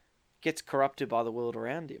gets corrupted by the world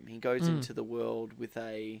around him. He goes into the world with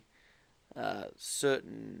a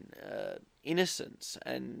certain innocence,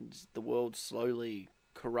 and the world slowly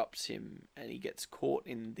corrupts him, and he gets caught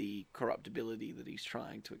in the corruptibility that he's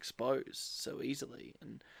trying to expose so easily.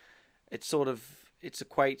 And it's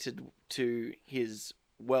equated to his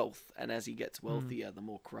wealth, and as he gets wealthier, the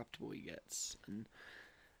more corruptible he gets. And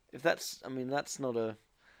if that's not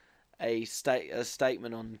a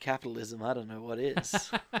statement on capitalism, I don't know what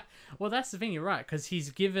is. Well, that's the thing, you're right, because he's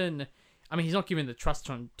not given the trust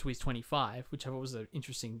to his 25, which I thought was an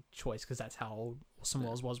interesting choice, because that's how old Orson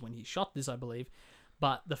Welles was when he shot this, I believe.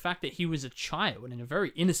 But the fact that he was a child, and a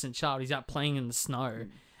very innocent child, he's out playing in the snow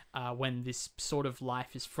when this sort of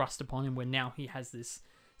life is thrust upon him, where now he has this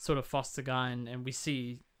sort of foster guy, and we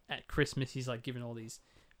see at Christmas he's like giving all these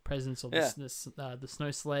presents, or the snow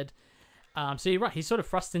sled. So you're right, he's sort of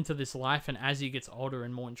thrust into this life, and as he gets older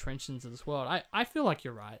and more entrenched into this world, I feel like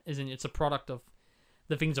you're right, as in it's a product of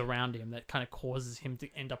the things around him that kind of causes him to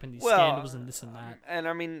end up in these scandals and this and that. And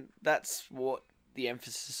I mean, that's what the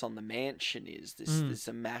emphasis on the mansion is, this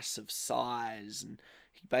a massive size, and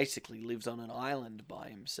he basically lives on an island by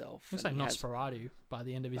himself. Looks like Nosferatu by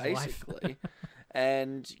the end of his life. Basically.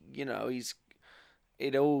 And,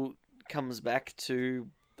 it all comes back to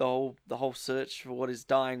the whole search for what his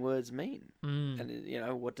dying words mean.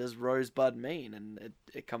 And, what does Rosebud mean? And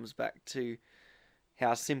it comes back to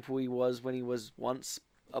how simple he was when he was once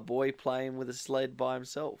a boy playing with a sled by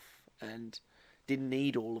himself and didn't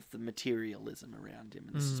need all of the materialism around him.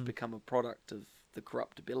 And this has become a product of the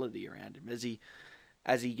corruptibility around him.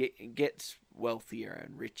 As he gets wealthier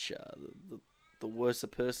and richer, the worse a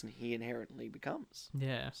person he inherently becomes.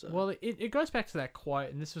 Yeah. So. Well, it goes back to that quote,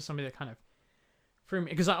 and this was something that kind of threw me,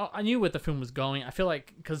 because I knew where the film was going. I feel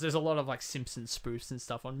like, because there's a lot of like Simpsons spoofs and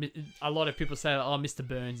stuff on. A lot of people say, Mr.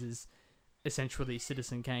 Burns is essentially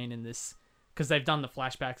Citizen Kane in this, because they've done the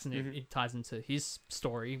flashbacks and it ties into his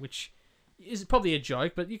story, which is probably a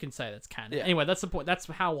joke, but you can say that's canon. Yeah. Anyway, that's the point. That's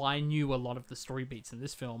how I knew a lot of the story beats in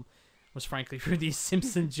this film, was frankly through these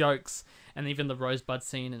Simpson jokes and even the Rosebud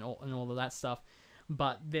scene and all of that stuff.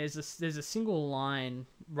 But there's a single line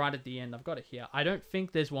right at the end. I've got it here. I don't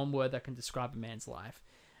think there's one word that can describe a man's life.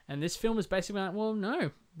 And this film is basically like, well, no.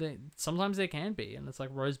 Sometimes there can be. And it's like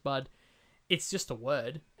Rosebud, it's just a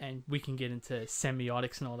word. And we can get into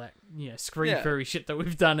semiotics and all that, screen furry shit that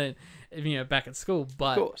we've done back at school.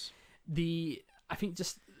 But of course. I think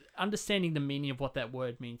just understanding the meaning of what that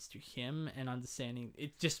word means to him, and understanding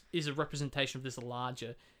it just is a representation of this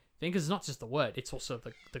larger thing, because it's not just the word, it's also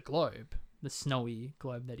the globe, the snowy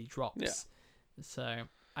globe that he drops. Yeah. So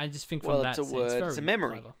I just think from that it's a word, it's a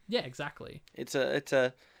memory. Clever. Yeah, exactly. It's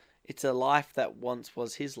a life that once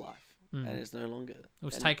was his life and is no longer. It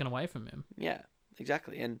was taken away from him. Yeah,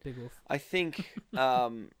 exactly. And Big Wolf. I think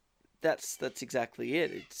that's exactly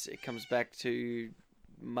it. It comes back to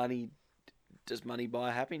money. Does money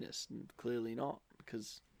buy happiness? Clearly not,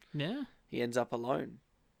 because he ends up alone.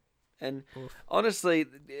 And honestly,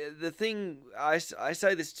 the thing, I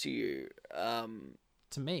say this to you,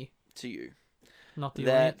 to me, to you, not the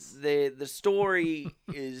that audience. the story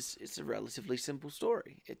it's a relatively simple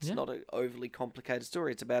story. It's not an overly complicated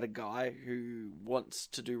story. It's about a guy who wants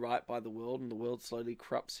to do right by the world, and the world slowly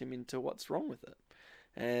corrupts him into what's wrong with it.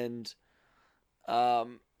 And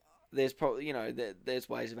there's probably, there's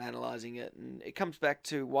ways of analysing it, and it comes back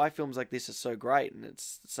to why films like this are so great, and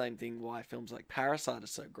it's the same thing why films like Parasite are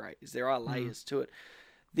so great, is there are layers to it.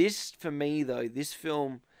 This, for me, though, this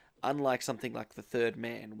film, unlike something like The Third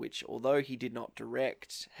Man, which, although he did not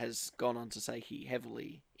direct, has gone on to say he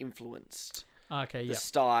heavily influenced the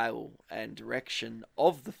style and direction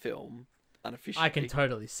of the film, unofficially. I can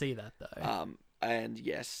totally see that, though. And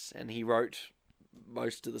he wrote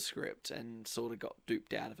most of the script and sort of got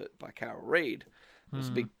duped out of it by Carol Reed. There's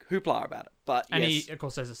a big hoopla about it. But he, of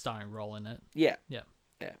course, has a starring role in it. Yeah.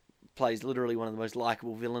 Plays literally one of the most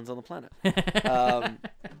likable villains on the planet.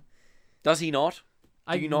 Does he not?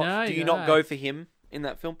 Do you not go for him in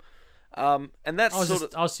that film? And that's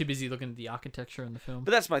I was too busy looking at the architecture in the film.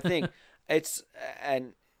 But that's my thing. There's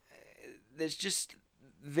just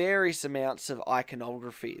various amounts of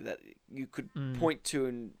iconography that you could point to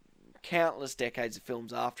in countless decades of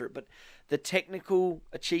films after it, but the technical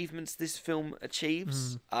achievements this film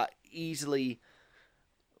achieves are easily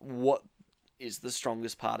what is the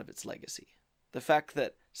strongest part of its legacy. The fact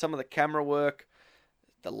that some of the camera work,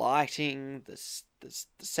 the lighting, the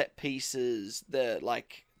set pieces, the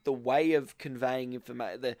way of conveying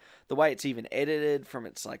information, the way it's even edited from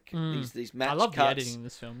its these match cuts. I love the editing in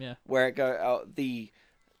this film, yeah. Where it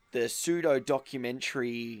the pseudo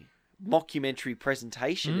mockumentary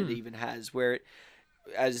presentation it even has, where it,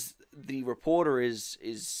 as the reporter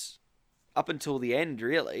is up until the end,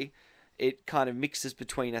 really, it kind of mixes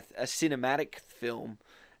between a cinematic film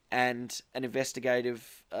and an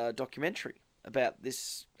investigative documentary about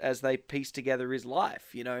this as they piece together his life.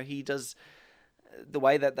 He does the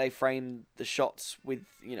way that they frame the shots with,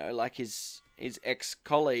 his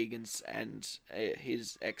ex-colleague and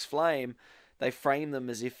his ex-flame. They frame them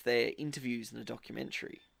as if they're interviews in a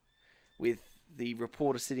documentary, with the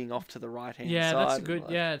reporter sitting off to the right-hand side. Yeah, that's a good.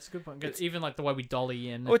 It's a good point. It's even the way we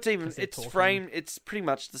dolly in. Oh, it's framed. It's pretty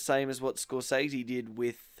much the same as what Scorsese did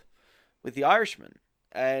with The Irishman,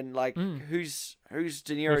 and who's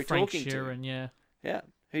De Niro with Frank talking Sheeran, to? Yeah,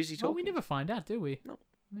 who's he talking? Well, we never find out, do we? No,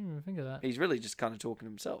 I didn't even think of that. He's really just kind of talking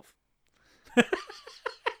to himself. But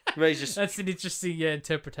he's just, that's an interesting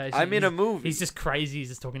interpretation. I'm in a movie. He's just crazy. He's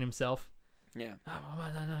just talking to himself. Yeah.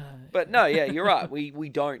 Oh, no. But no, yeah, you're right. We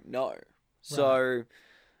don't know. So, right.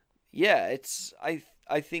 Yeah,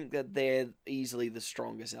 I think that they're easily the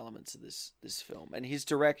strongest elements of this film. And his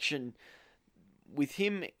direction, with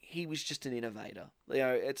him, he was just an innovator.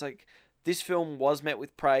 It's like this film was met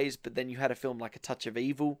with praise, but then you had a film like A Touch of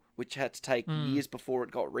Evil, which had to take years before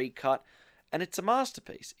it got recut. And it's a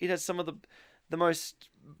masterpiece. It has some of the most...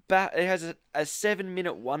 it has a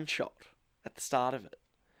 7-minute one-shot at the start of it.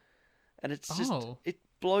 And it's just... it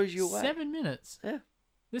blows you away. 7 minutes? Yeah.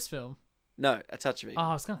 This film? No, A Touch of Evil. Oh,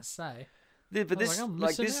 I was going to say. Yeah, but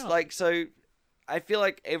so I feel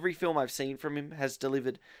like every film I've seen from him has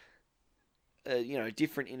delivered,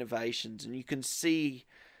 different innovations, and you can see,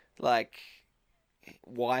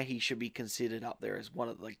 why he should be considered up there as one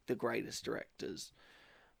of the greatest directors.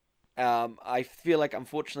 I feel like,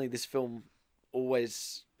 unfortunately, this film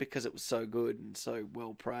always, because it was so good and so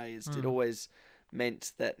well praised, it always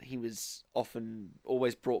meant that he was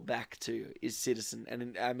always brought back to is Citizen.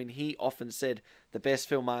 And I mean, he often said, the best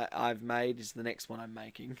film I've made is the next one I'm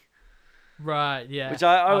making. Right, yeah. Which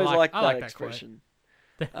I always like that expression.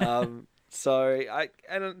 I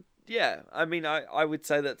would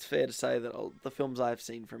say that's fair to say that the films I've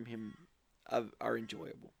seen from him are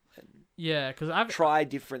enjoyable. And yeah, because I've tried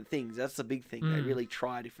different things. That's the big thing. They really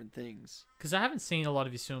try different things. Because I haven't seen a lot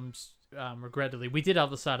of his films, regrettably. We did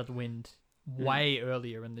Other Side of the Wind way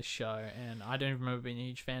earlier in the show, and I don't remember being a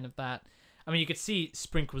huge fan of that. I mean, you could see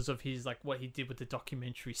sprinkles of his, what he did with the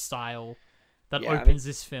documentary style that opens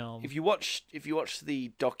this film. If you watch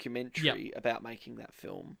the documentary about making that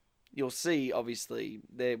film, you'll see, obviously,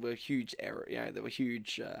 there were huge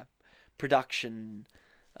production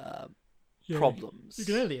problems. You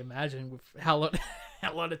can only imagine with how long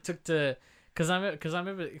it took to... Because I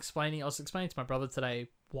remember I was explaining to my brother today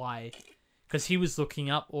why... Because he was looking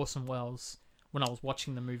up Orson Welles when I was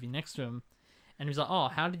watching the movie next to him. And he was like, oh,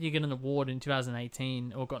 how did you get an award in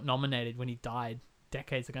 2018 or got nominated when he died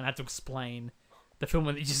decades ago? And I had to explain the film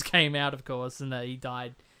when it just came out, of course, and that he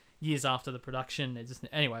died years after the production.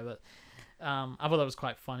 Anyway, but I thought that was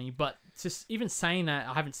quite funny. But just even saying that,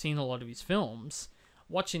 I haven't seen a lot of his films.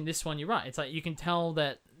 Watching this one, you're right. It's like you can tell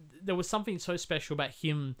that there was something so special about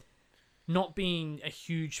him not being a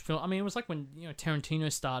huge film. I mean, it was like when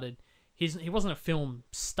Tarantino started. He wasn't a film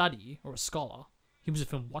study or a scholar. He was a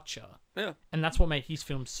film watcher. Yeah. And that's what made his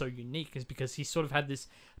films so unique, is because he sort of had this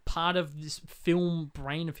part of this film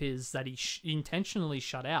brain of his that he intentionally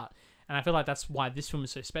shut out. And I feel like that's why this film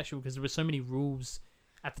is so special, because there were so many rules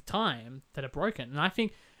at the time that are broken. And I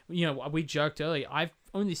think, we joked earlier, I've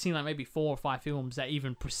only seen maybe 4 or 5 films that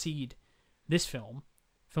even precede this film.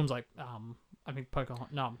 Films like, I think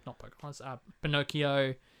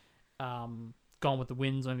Pinocchio, Gone with the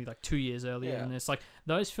Wind's only 2 years earlier, and it's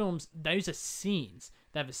those films, those are scenes.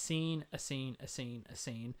 They have a scene,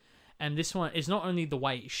 and this one is not only the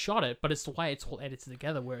way he shot it, but it's the way it's all edited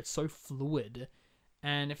together, where it's so fluid,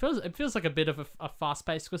 and it feels like a bit of a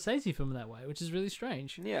fast-paced Scorsese film in that way, which is really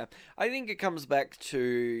strange. Yeah, I think it comes back to,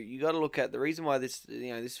 you got to look at the reason why this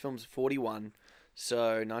film's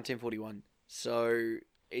 1941, so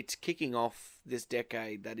it's kicking off this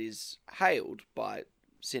decade that is hailed by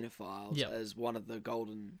cinephiles as one of the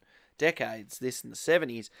golden decades, this in the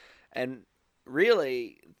 70s, and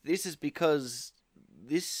really this is because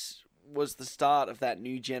this was the start of that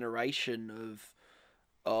new generation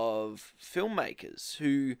of filmmakers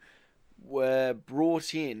who were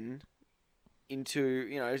brought in into,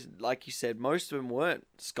 you know, like you said, most of them weren't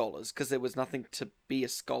scholars because there was nothing to be a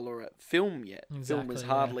scholar at film yet. Exactly, film was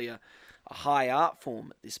hardly a high art form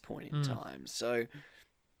at this point in time. So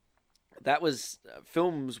that was,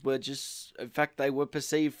 films were just, in fact, they were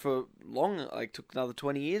perceived for long, like took another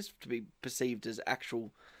 20 years to be perceived as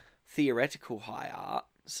actual theoretical high art.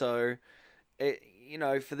 So, you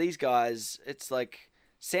know, for these guys, it's like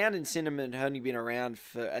sound and cinema had only been around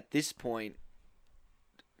for, at this point,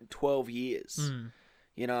 12 years.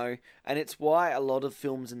 You know, and it's why a lot of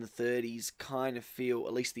films in the 30s kind of feel,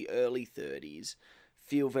 at least the early 30s,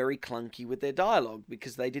 feel very clunky with their dialogue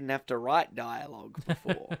because they didn't have to write dialogue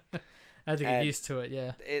before. I had to get used to it,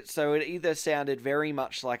 yeah. So it either sounded very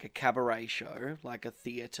much like a cabaret show, like a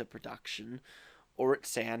theatre production, or it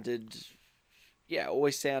sounded,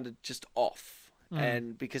 always sounded just off.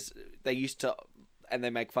 And because they used to, and they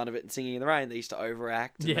make fun of it in Singing in the Rain, they used to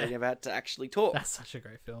overact and they never had to actually talk. That's such a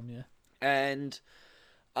great film, yeah. And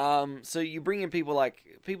so you bring in people like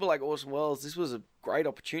Orson Welles. This was a great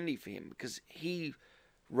opportunity for him because he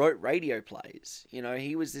wrote radio plays. You know,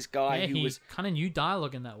 he was this guy who was kind of knew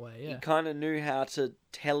dialogue in that way. Yeah, he kind of knew how to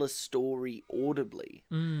tell a story audibly,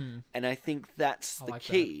 and I think that's the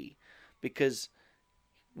key because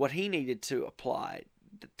what he needed to apply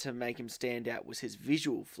to make him stand out was his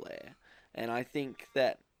visual flair, and I think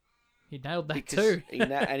that he nailed that too.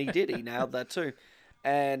 And he did. He nailed that too.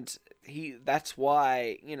 And that's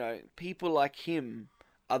why, you know, people like him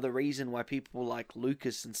are the reason why people like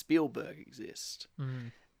Lucas and Spielberg exist.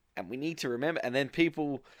 And we need to remember, and then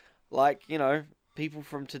people like, you know, people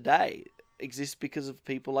from today exist because of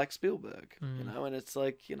people like Spielberg, you know, and it's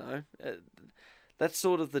like, you know, that's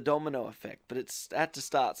sort of the domino effect, but it's had to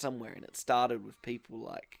start somewhere, and it started with people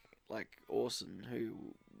like Orson,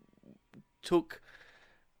 who took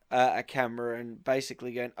a camera and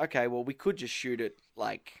basically going, okay, well, we could just shoot it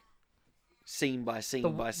like scene by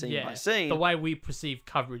scene by scene by scene. The way we perceive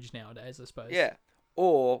coverage nowadays, I suppose. Yeah.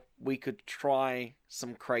 Or we could try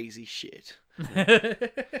some crazy shit.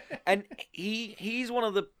 And he's one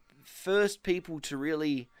of the first people to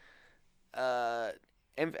really,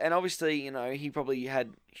 and obviously, you know, he probably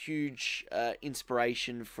had huge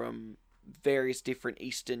inspiration from various different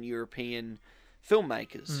Eastern European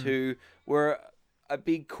filmmakers who were a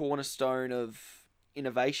big cornerstone of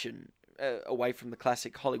innovation away from the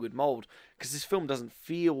classic Hollywood mold, because this film doesn't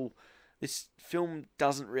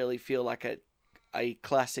really feel like a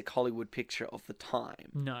classic Hollywood picture of the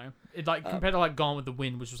time. No, it compared to like Gone with the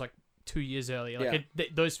Wind, which was like 2 years earlier.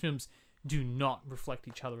 Like those films do not reflect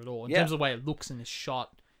each other at all in terms of the way it looks and is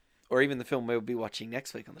shot. Or even the film we'll be watching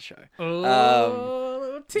next week on the show.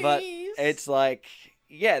 Oh, tease. But it's like,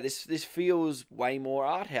 this feels way more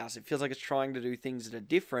art house. It feels like it's trying to do things that are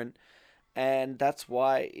different, and that's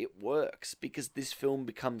why it works, because this film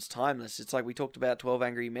becomes timeless. It's like we talked about 12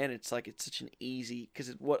 Angry Men. It's like it's such an easy,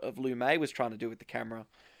 because what Lumet was trying to do with the camera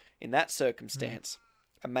in that circumstance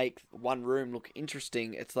and make one room look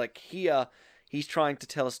interesting. It's like here he's trying to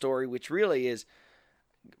tell a story which really is,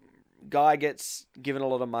 guy gets given a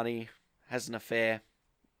lot of money, has an affair,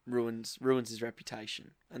 ruins his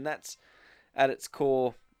reputation, and that's at its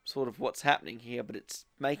core sort of what's happening here, but it's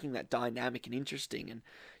making that dynamic and interesting, and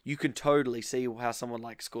you can totally see how someone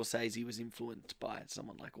like Scorsese was influenced by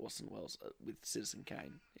someone like Orson Welles with Citizen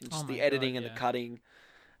Kane. And just the editing and the cutting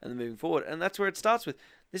and the moving forward. And that's where it starts with.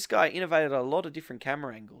 This guy innovated a lot of different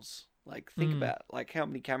camera angles. Like, think about like how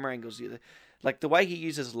many camera angles like the way he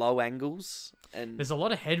uses low angles, and there's a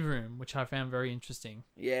lot of headroom, which I found very interesting.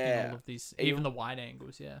 Yeah. In all of these, even the wide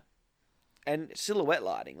angles, And silhouette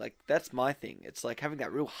lighting, like, that's my thing. It's like having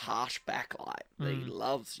that real harsh backlight that he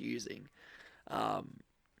loves using.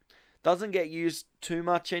 Doesn't get used too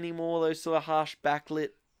much anymore, those sort of harsh backlit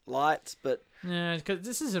lights, but... Yeah, because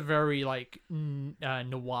this is a very, like,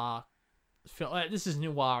 noir film. This is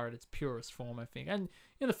noir at its purest form, I think. And,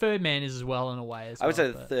 you know, The Third Man is as well, in a way, I would say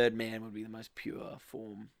The Third Man would be the most pure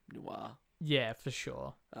form noir. Yeah, for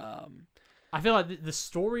sure. I feel like the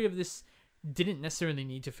story of this didn't necessarily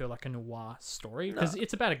need to feel like a noir story, because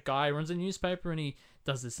it's about a guy who runs a newspaper and he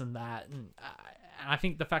does this and that, and I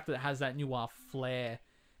think the fact that it has that noir flair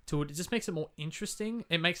to it just makes it more interesting.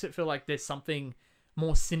 It makes it feel like there's something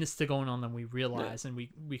more sinister going on than we realize, and we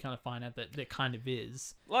kind of find out that there kind of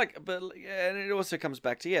is. And it also comes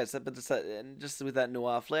back to and just with that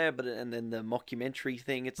noir flair, and then the mockumentary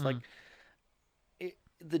thing. It's like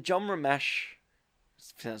the genre mash.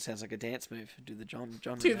 Sounds like a dance move. Do the genre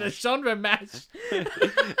mash. The genre mash.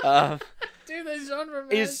 Do the genre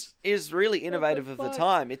mash. Is really innovative of the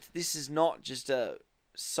time. This is not just a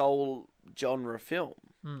sole genre film.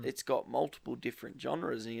 It's got multiple different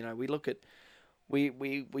genres. And, you know, we look at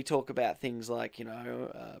we talk about things like,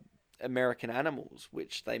 American Animals,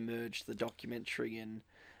 which they merged the documentary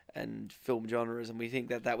and film genres, and we think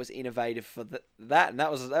that was innovative for that, and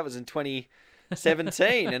that was in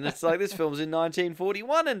 2017, and it's like this film's in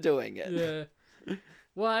 1941 and doing it. Yeah.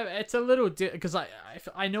 Well, it's a little because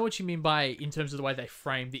I know what you mean by in terms of the way they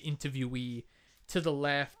frame the interviewee to the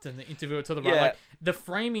left and the interviewer to the right. Yeah. Like the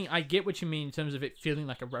framing, I get what you mean in terms of it feeling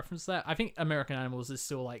like a reference to that. I think American Animals is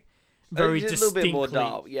still like very it's distinctly... a little bit more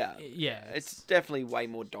dull, yeah. Yeah. It's definitely way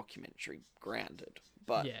more documentary grounded,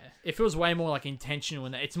 but... Yeah, it feels way more like intentional,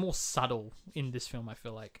 and it's more subtle in this film, I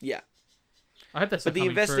feel like. Yeah. I hope that's But the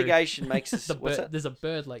investigation makes us... What's that? There's a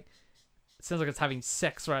bird, like... It sounds like it's having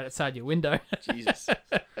sex right outside your window. Jesus.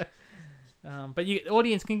 But the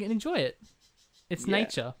audience can enjoy it. It's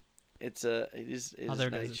nature. It is there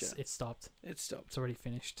nature. it is. It stopped. It's already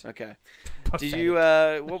finished. Okay. Pathetic.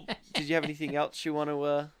 Did you have anything else you want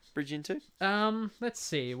to bridge into? Let's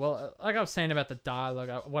see. Well, like I was saying about the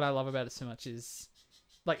dialogue, what I love about it so much is,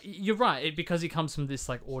 like, you're right, because it comes from this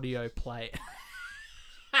like audio play.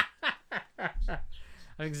 I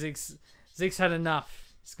think Zeke's had enough.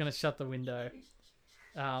 He's gonna shut the window.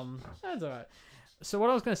 That's alright. So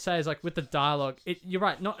what I was gonna say is, like, with the dialogue, you're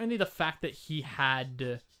right. Not only the fact that he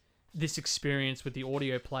had this experience with the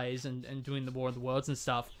audio plays and doing the War of the Worlds and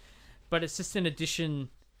stuff, but it's just in addition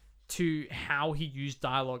to how he used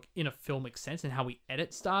dialogue in a filmic sense and how he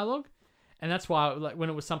edits dialogue. And that's why, like, when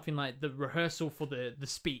it was something like the rehearsal for the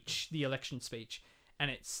speech, the election speech, and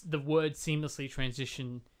it's the words seamlessly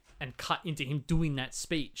transition and cut into him doing that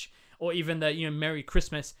speech, or even the Merry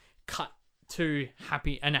Christmas cut to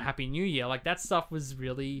a Happy New Year, like, that stuff was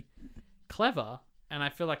really clever, and I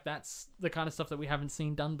feel like that's the kind of stuff that we haven't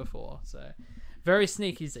seen done before. So very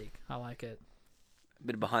sneaky, Zeke. I like it. A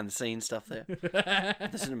bit of behind the scenes stuff there.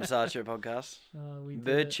 The Cinema Sideshow podcast.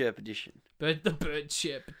 Bird Chirp edition. The Bird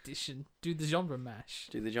Chirp edition. Do the genre mash.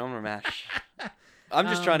 I'm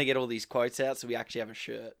just trying to get all these quotes out so we actually have a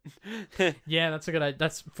shirt. Yeah, that's a good idea.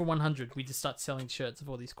 That's for 100. We just start selling shirts of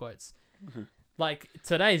all these quotes. Mm-hmm. Like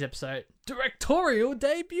today's episode, directorial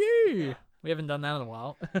debut. We haven't done that in a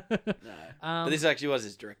while. No. But this actually was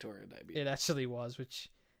his directorial debut. It actually was, which...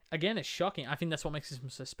 Again, it's shocking. I think that's what makes this film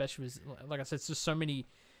so special. Is, like I said, it's just so many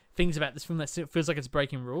things about this film that feels like it's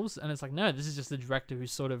breaking rules, and it's like, no, this is just the director who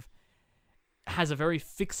sort of has a very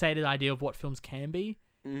fixated idea of what films can be,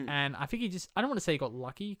 and I think I don't want to say he got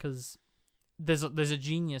lucky, because there's a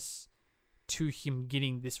genius to him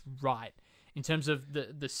getting this right in terms of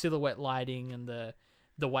the silhouette lighting and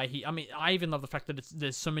the way he. I mean, I even love the fact that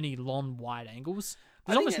there's so many long wide angles.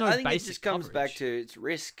 There's almost no basic I think it just comes coverage. back to its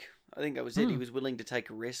risk. I think that was it. He was willing to take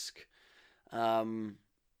a risk, and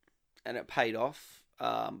it paid off.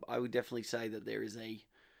 I would definitely say that there is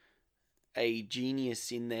a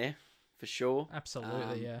genius in there for sure.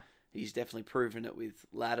 Absolutely, yeah. He's definitely proven it with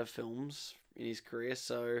latter films in his career.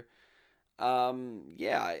 So, I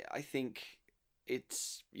think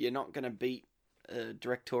you're not going to beat a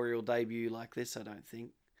directorial debut like this. I don't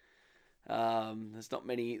think. There's not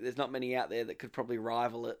many out there that could probably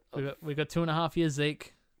rival it. We got 2.5 years,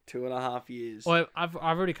 Zeke. 2.5 years. Well, I've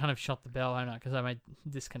already kind of shot the bell, haven't I? Because I made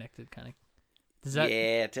disconnected, kind of. Does that?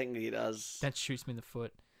 Yeah, technically it does. That shoots me in the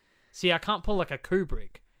foot. See, I can't pull like a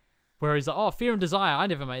Kubrick, where he's like, "Oh, Fear and Desire, I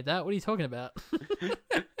never made that. What are you talking about?"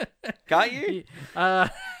 Can't you?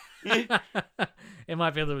 It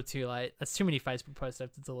might be a little too late. That's too many Facebook posts I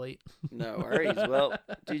have to delete. No worries. Well,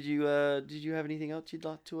 did you have anything else you'd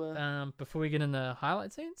like to? Before we get into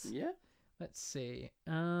highlight scenes. Yeah. Let's see.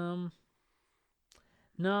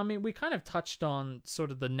 No, I mean, we kind of touched on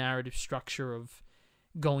sort of the narrative structure of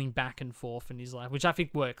going back and forth in his life, which I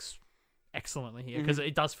think works excellently here, because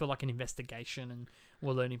it does feel like an investigation, and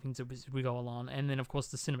we're learning things as we go along. And then, of course,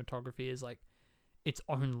 the cinematography is like its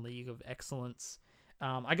own league of excellence.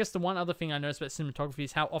 I guess the one other thing I noticed about cinematography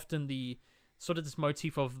is how often the sort of this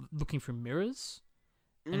motif of looking through mirrors,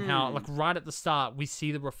 and how, like, right at the start, we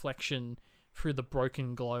see the reflection through the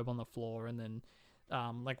broken globe on the floor, and then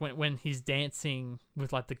like when he's dancing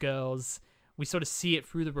with like the girls, we sort of see it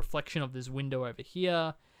through the reflection of this window over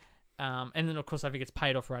here, and then of course I think it's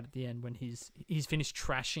paid off right at the end when he's finished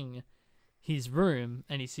trashing his room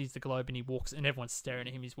and he sees the globe and he walks and everyone's staring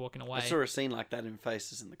at him. He's walking away. I saw a scene like that in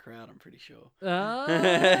Faces in the Crowd. I'm pretty sure.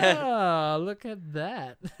 Ah, look at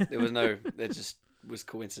that. That just was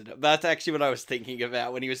coincidental. That's actually what I was thinking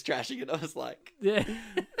about when he was trashing it. I was like, yeah,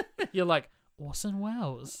 you're like Orson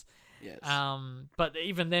Welles. Yes. But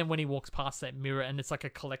even then, when he walks past that mirror, and it's like a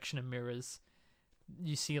collection of mirrors,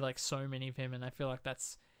 you see like so many of him, and I feel like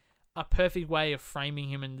that's a perfect way of framing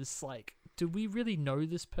him in this, like, do we really know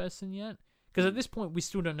this person yet? Because at this point, we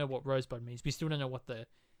still don't know what Rosebud means. We still don't know what the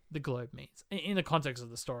globe means. In the context of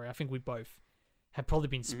the story, I think we both have probably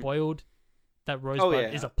been spoiled that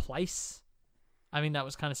Rosebud is a place. I mean, that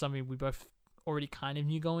was kind of something we both already kind of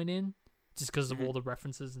knew going in, just because of all the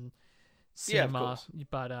references and cinema. Yeah, of course.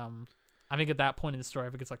 But I think at that point in the story, I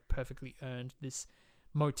think it's like perfectly earned this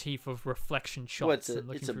motif of reflection shots and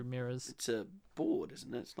looking through mirrors. It's a board,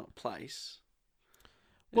 isn't it? It's not place.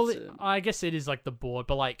 Well, I guess it is like the board,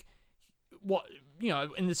 but like, what, you know,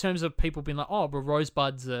 in the terms of people being like, oh, but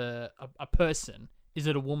Rosebud's a person. Is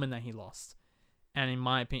it a woman that he lost? And in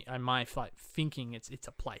my opinion, in my like thinking, it's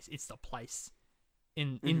a place. It's the place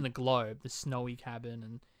in the globe, the snowy cabin,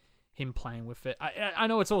 and him playing with it. I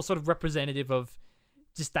know it's all sort of representative of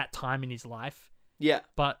just that time in his life. Yeah.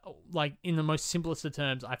 But like in the most simplest of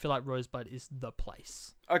terms, I feel like Rosebud is the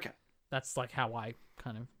place. Okay. That's like how I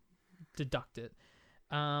kind of deduct it.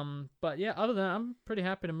 But yeah, other than that, I'm pretty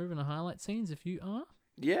happy to move into highlight scenes if you are.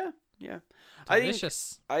 Yeah.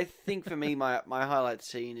 Delicious. I think for me, my highlight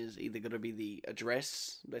scene is either going to be the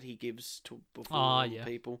address that he gives to before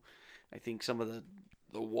people. I think some of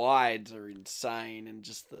the wides are insane, and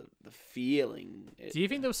just the feeling. Do you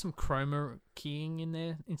think there was some chroma keying in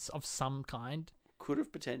there of some kind? Could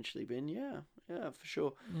have potentially been, yeah, for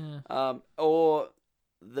sure. Yeah. Or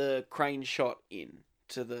the crane shot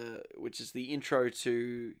which is the intro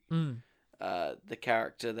to the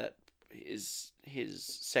character that is his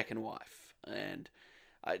second wife, and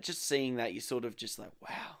just seeing that, you sort of just like,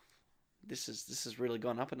 wow, this has really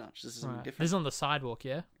gone up a notch. This is something different. This is on the sidewalk,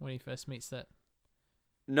 yeah, when he first meets that.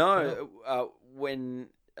 No, when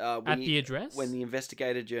at the address, when the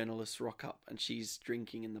investigative journalists rock up and she's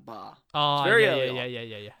drinking in the bar. Oh, it's very early on.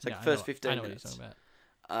 Yeah. It's like the first 15 minutes. I know what you're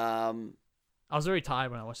talking about. I was very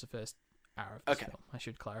tired when I watched the first hour of this film. I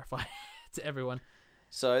should clarify to everyone.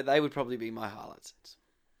 So they would probably be my highlights.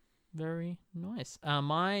 Very nice.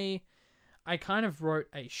 I kind of wrote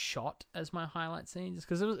a shot as my highlight scene just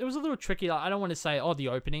because it was a little tricky. I don't want to say the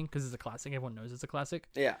opening because it's a classic. Everyone knows it's a classic.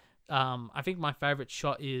 Yeah. I think my favorite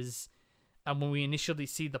shot is when we initially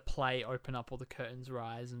see the play open up, or the curtains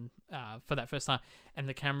rise, and for that first time, and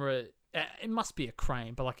the camera, it must be a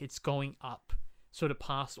crane, but like it's going up, sort of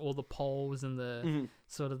past all the poles and the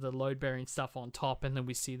sort of the load bearing stuff on top, and then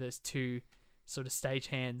we see those two sort of stage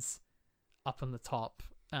hands up on the top.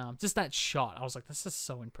 Just that shot, I was like, this is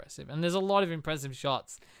so impressive. And there's a lot of impressive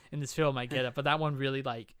shots in this film, I get it, but that one really,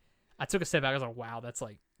 like, I took a step back. I was like, wow, that's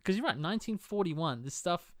like, because you're right, 1941, this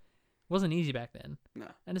stuff wasn't easy back then. No.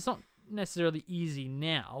 And it's not necessarily easy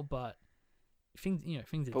now, but things are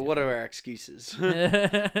But different. what are our excuses?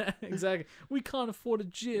 Exactly. We can't afford a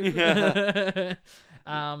gym.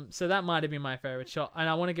 So that might have been my favorite shot. And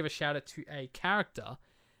I want to give a shout out to a character.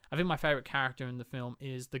 I think my favorite character in the film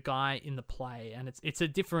is the guy in the play, and it's a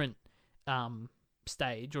different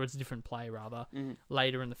stage, or it's a different play rather,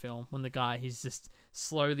 later in the film, when the guy, he's just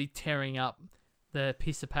slowly tearing up the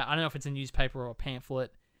piece of paper. I don't know if it's a newspaper or a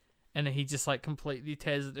pamphlet, and then he just like completely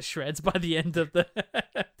tears it to shreds by the end of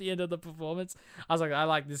the performance. I was like, I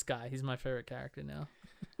like this guy. He's my favorite character now.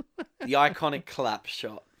 The iconic clap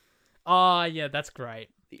shot. Oh yeah, that's great.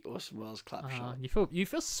 The Orson Welles clap shot. You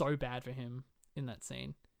feel so bad for him in that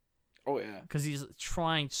scene. Oh yeah, because he's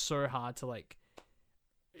trying so hard to like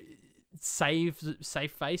save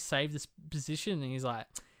this position, and he's like,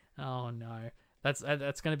 oh no,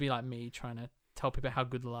 that's gonna be like me trying to tell people how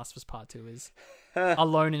good The Last of Us Part 2 is,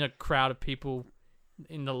 alone in a crowd of people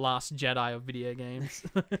in the Last Jedi of video games.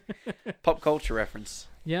 Pop culture reference.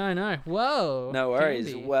 Yeah, I know. Whoa. No worries.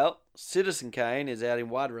 Candy. Well, Citizen Kane is out in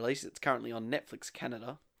wide release. It's currently on Netflix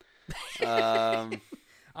Canada.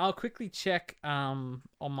 I'll quickly check on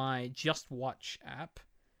my Just Watch app,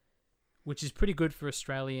 which is pretty good for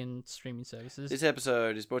Australian streaming services. This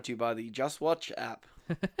episode is brought to you by the Just Watch app.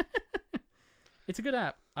 It's a good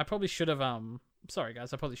app. I probably should have sorry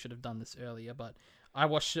guys, I probably should have done this earlier, but I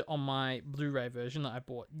watched it on my Blu-ray version that I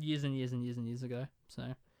bought years and years and years and years ago.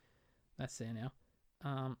 So that's there now.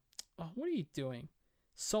 What are you doing?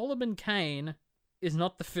 Solomon Kane is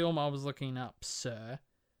not the film I was looking up, sir.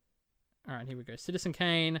 All right, here we go. Citizen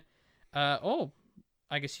Kane.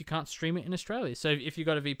 I guess you can't stream it in Australia. So if you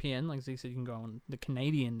got a VPN, like Zeke said, you can go on the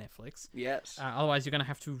Canadian Netflix. Yes. Otherwise, you're going to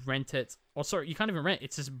have to rent it. Or sorry, you can't even rent.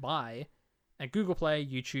 It's just buy at Google Play,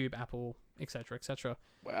 YouTube, Apple, etc., etc.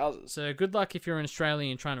 Wowzers. So good luck if you're an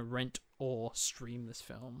Australian trying to rent or stream this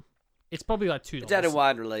film. It's probably like $2. It's at a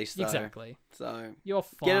wide release, though. Exactly. So you're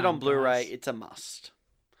fine, get it on Blu-ray. guys. It's a must.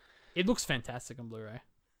 It looks fantastic on Blu-ray.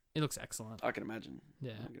 It looks excellent. I can imagine.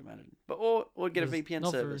 Yeah. I can imagine. But or get a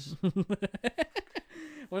VPN service.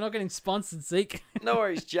 We're not getting sponsored, Zeke. No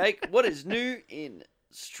worries, Jake. What is new in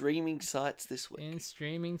streaming sites this week.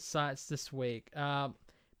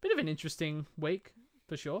 Bit of an interesting week,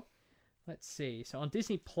 for sure. Let's see. So on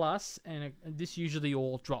Disney Plus, and this usually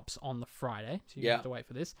all drops on the Friday, so you have to wait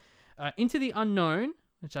for this. Into the Unknown,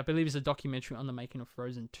 which I believe is a documentary on the making of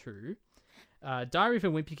Frozen 2. Diary of a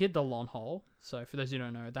Wimpy Kid, The Long Haul. So for those who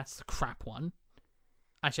don't know, that's the crap one.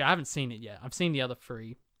 Actually, I haven't seen it yet. I've seen the other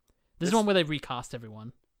 3. This is one where they recast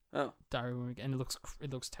everyone. Oh. Diary of a Wimpy Kid, and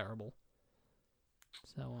it looks terrible.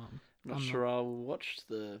 So Not sure I'll watch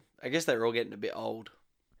I guess they're all getting a bit old.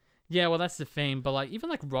 Yeah, well, that's the thing. But like, even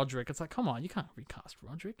like Roderick, it's like, come on, you can't recast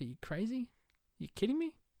Roderick. Are you crazy? Are you kidding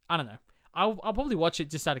me? I don't know. I'll probably watch it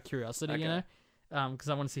just out of curiosity, you know, because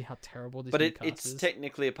I want to see how terrible this. But it's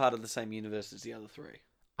technically a part of the same universe as the other 3.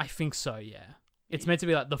 I think so. Yeah, it's meant to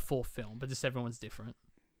be like the 4th film, but just everyone's different.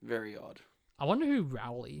 Very odd. I wonder who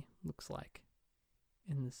Rowley looks like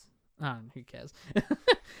in this. Who cares?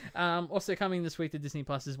 Also coming this week to Disney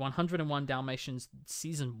Plus is 101 Dalmatians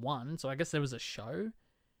Season 1. So I guess there was a show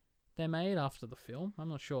they made after the film. I'm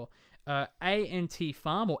not sure. A&T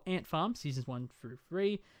Farm or Ant Farm Seasons 1 through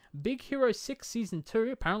 3. Big Hero 6 Season 2.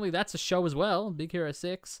 Apparently that's a show as well. Big Hero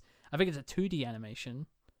 6. I think it's a 2D animation.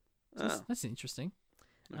 So that's interesting.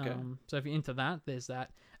 Okay. So if you're into that, there's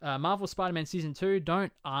that. Marvel Spider-Man Season 2.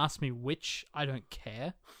 Don't ask me which. I don't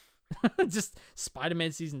care. Just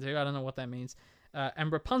Spider-Man Season 2. I don't know what that means.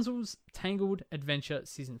 And Rapunzel's Tangled Adventure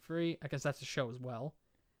Season 3. I guess that's a show as well.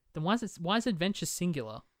 Then why is Adventure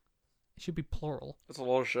singular? It should be plural. That's a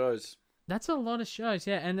lot of shows. That's a lot of shows,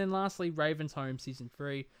 yeah. And then lastly, Raven's Home Season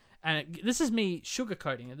 3. And this is me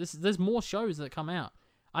sugarcoating it. There's more shows that come out.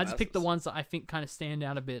 I just picked the ones that I think kind of stand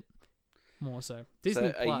out a bit more so.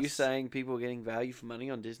 Disney Plus. Are you saying people are getting value for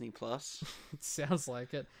money on Disney Plus? It sounds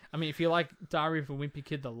like it. I mean, if you like Diary of a Wimpy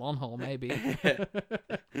Kid, The Long Haul, maybe.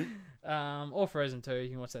 Or Frozen 2, you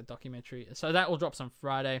can watch that documentary. So that all drops on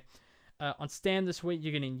Friday. On Stan this week,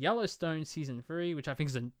 you're getting Yellowstone Season 3, which I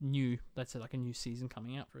think is a new season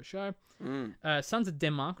coming out for a show. Sons of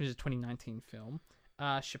Denmark, which is a 2019 film.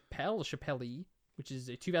 Chappelle, which is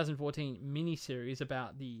a 2014 miniseries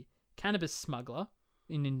about the cannabis smuggler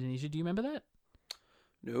in Indonesia. Do you remember that?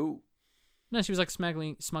 No, she was like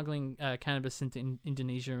smuggling cannabis into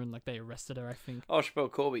Indonesia, and like they arrested her, I think. Oh,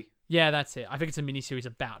 Chappelle Corby. Yeah, that's it. I think it's a miniseries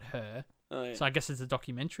about her. Oh, yeah. So I guess it's a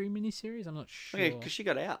documentary miniseries. I'm not sure. Okay, because she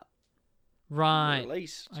got out. Right.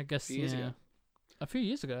 Released. I guess a few years ago. A few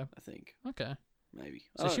years ago. I think. Okay. Maybe.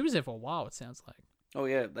 So she was there for a while, it sounds like. Oh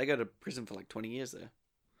yeah, they go to prison for like 20 years there.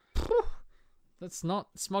 Let's not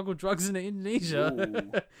smuggle drugs into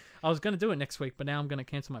Indonesia. I was going to do it next week, but now I'm going to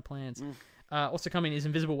cancel my plans. Also coming is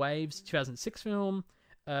Invisible Waves, 2006 film.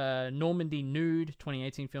 Normandy Nude,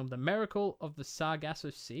 2018 film. The Miracle of the Sargasso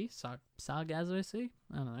Sea. Sargasso Sea?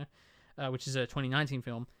 I don't know. Which is a 2019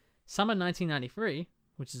 film. Summer 1993,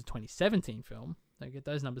 which is a 2017 film. Don't get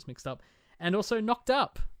those numbers mixed up. And also Knocked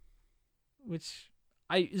Up, which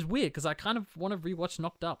is weird because I kind of want to rewatch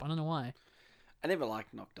Knocked Up. I don't know why. I never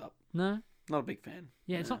liked Knocked Up. No? Not a big fan.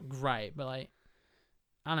 Yeah, it's not great, but like,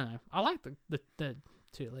 I don't know. I like the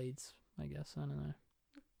 2 leads, I guess. I don't know.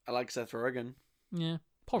 I like Seth Rogen. Yeah.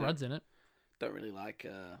 Paul Rudd's in it. Don't really like,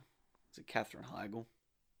 is it Katherine Heigl?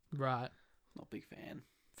 Right. Not a big fan.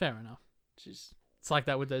 Fair enough. She's... It's like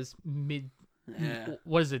that with those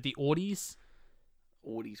what is it, the Aughties?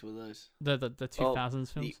 Aughties were those. The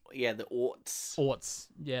 2000s films? The aughts. Aughts.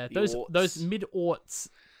 Yeah, the those aughts. Those mid-aughts,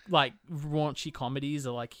 like, raunchy comedies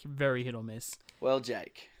are, like, very hit or miss. Well,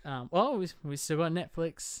 Jake. Well, we still got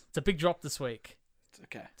Netflix. It's a big drop this week. It's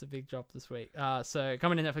okay. It's a big drop this week. So,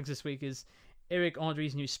 coming to Netflix this week is Eric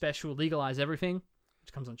Andre's new special, Legalize Everything,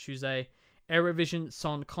 which comes on Tuesday. Eurovision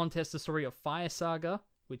Song Contest, The Story of Fire Saga,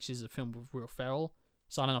 which is a film with Will Ferrell.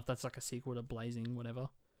 So, I don't know if that's, like, a sequel to Blazing, whatever.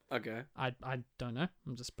 Okay. I don't know.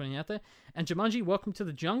 I'm just putting it out there. And Jumanji, Welcome to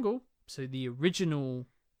the Jungle. So the original,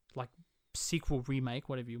 like, sequel remake,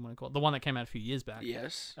 whatever you want to call it, the one that came out a few years back.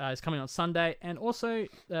 Yes. Is coming on Sunday. And also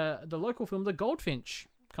the local film, The Goldfinch,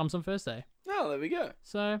 comes on Thursday. Oh, there we go.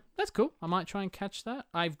 So that's cool. I might try and catch that.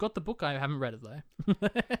 I've got the book. I haven't read it, though.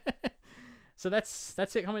 So that's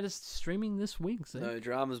it. Coming to streaming this week. So. No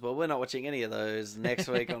dramas, but we're not watching any of those next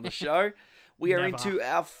week on the show. We are Never. into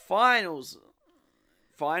our final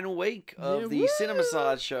week of the Cinema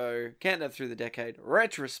Sideshow Countdown Through the Decade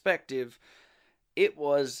Retrospective. It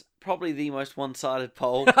was probably the most one-sided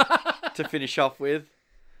poll to finish off with.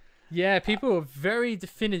 Yeah, people were very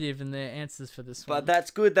definitive in their answers for this one. But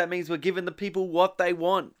that's good. That means we're giving the people what they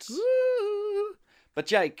want. Woo! But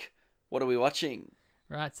Jake, what are we watching?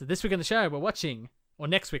 Right, so this week on the show, we're watching, or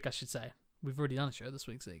next week, I should say. We've already done a show this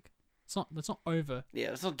week, Zeke. Let's not over. Yeah,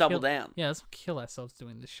 let's not double down. Yeah, let's not kill ourselves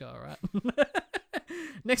doing this show, right?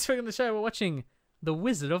 Next week on the show, we're watching The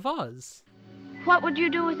Wizard of Oz. What would you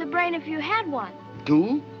do with a brain if you had one?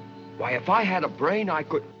 Do? Why, if I had a brain, I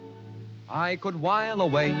could while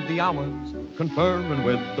away the hours, conferring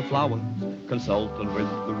with the flowers, consulting with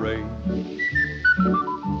the rain.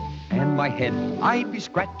 And my head I'd be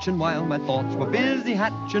scratching while my thoughts were busy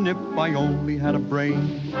hatching if I only had a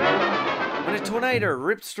brain. When a tornado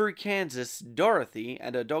rips through Kansas, Dorothy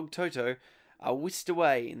and her dog Toto are whisked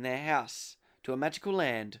away in their house to a magical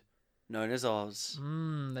land known as Oz.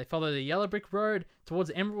 They follow the yellow brick road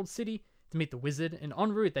towards Emerald City to meet the wizard, and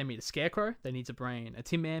en route they meet a scarecrow that needs a brain, a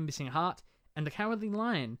tin man missing a heart, and the cowardly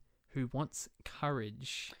lion who wants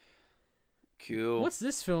courage. Cool. What's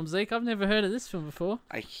this film, Zeke? I've never heard of this film before.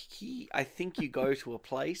 I think you go to a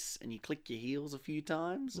place and you click your heels a few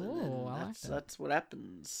times, and then that's what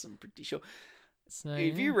happens. I'm pretty sure. So,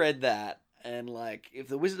 if you read that, and like, if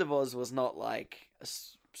The Wizard of Oz was not like a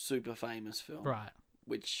super famous film, right,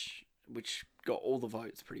 which got all the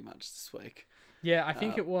votes pretty much this week. Yeah, I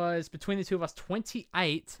think it was between the two of us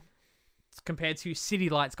 28 compared to City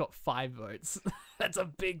Lights got 5 votes. That's a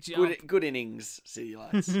big jump. Good innings, City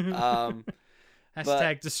Lights.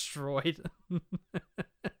 Hashtag destroyed.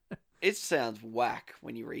 It sounds whack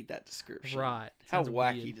when you read that description. Right. How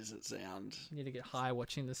wacky does it sound? You need to get high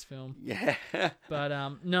watching this film. Yeah.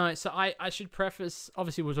 But no, so I should preface,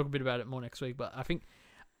 obviously we'll talk a bit about it more next week, but I think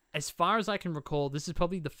as far as I can recall, this is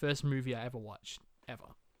probably the first movie I ever watched, ever.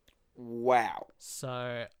 Wow.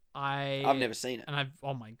 So I've never seen it. And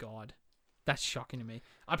oh my God. That's shocking to me.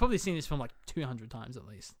 I've probably seen this film like 200 times at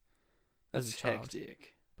least. That's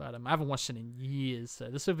hectic. But I haven't watched it in years, so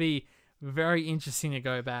this will be very interesting to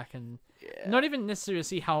go back and not even necessarily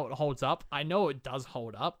see how it holds up. I know it does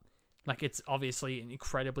hold up. Like, it's obviously an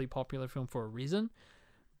incredibly popular film for a reason.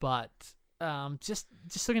 But just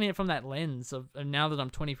looking at it from that lens of now that I'm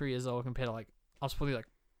 23 years old compared to, like, I was probably like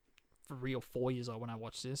 3 or 4 years old when I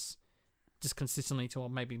watched this, just consistently till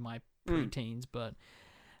maybe my pre-teens. But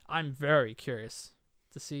I'm very curious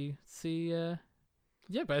to see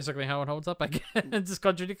basically how it holds up. I guess just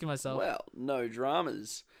contradicting myself. Well, no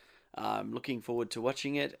dramas. I'm looking forward to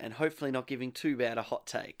watching it and hopefully not giving too bad a hot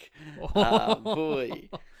take. Boy.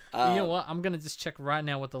 You know what? I'm going to just check right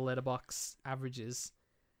now what the Letterboxd average is.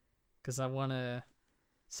 Because I want to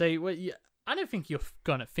say, I don't think you're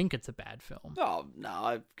going to think it's a bad film. Oh, no,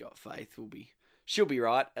 I've got faith. She'll be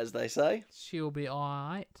right, as they say. She'll be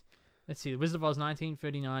alright. Let's see. The Wizard of Oz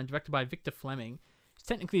 1939, directed by Victor Fleming. It's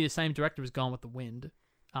technically the same director as Gone with the Wind.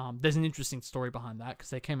 There's an interesting story behind that because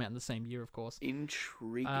they came out in the same year, of course.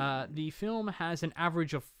 Intriguing. The film has an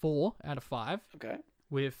average of 4 out of 5. Okay.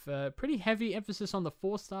 With pretty heavy emphasis on the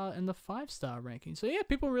 4-star and the 5-star ranking. So yeah,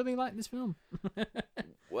 people really like this film.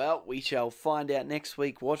 Well, we shall find out next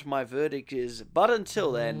week what my verdict is. But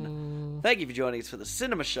until then, thank you for joining us for the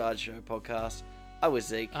Cinema Sideshow podcast. I was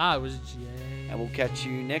Zeke. I was Jay. And we'll catch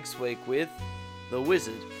you next week with The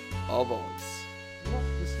Wizard of Oz.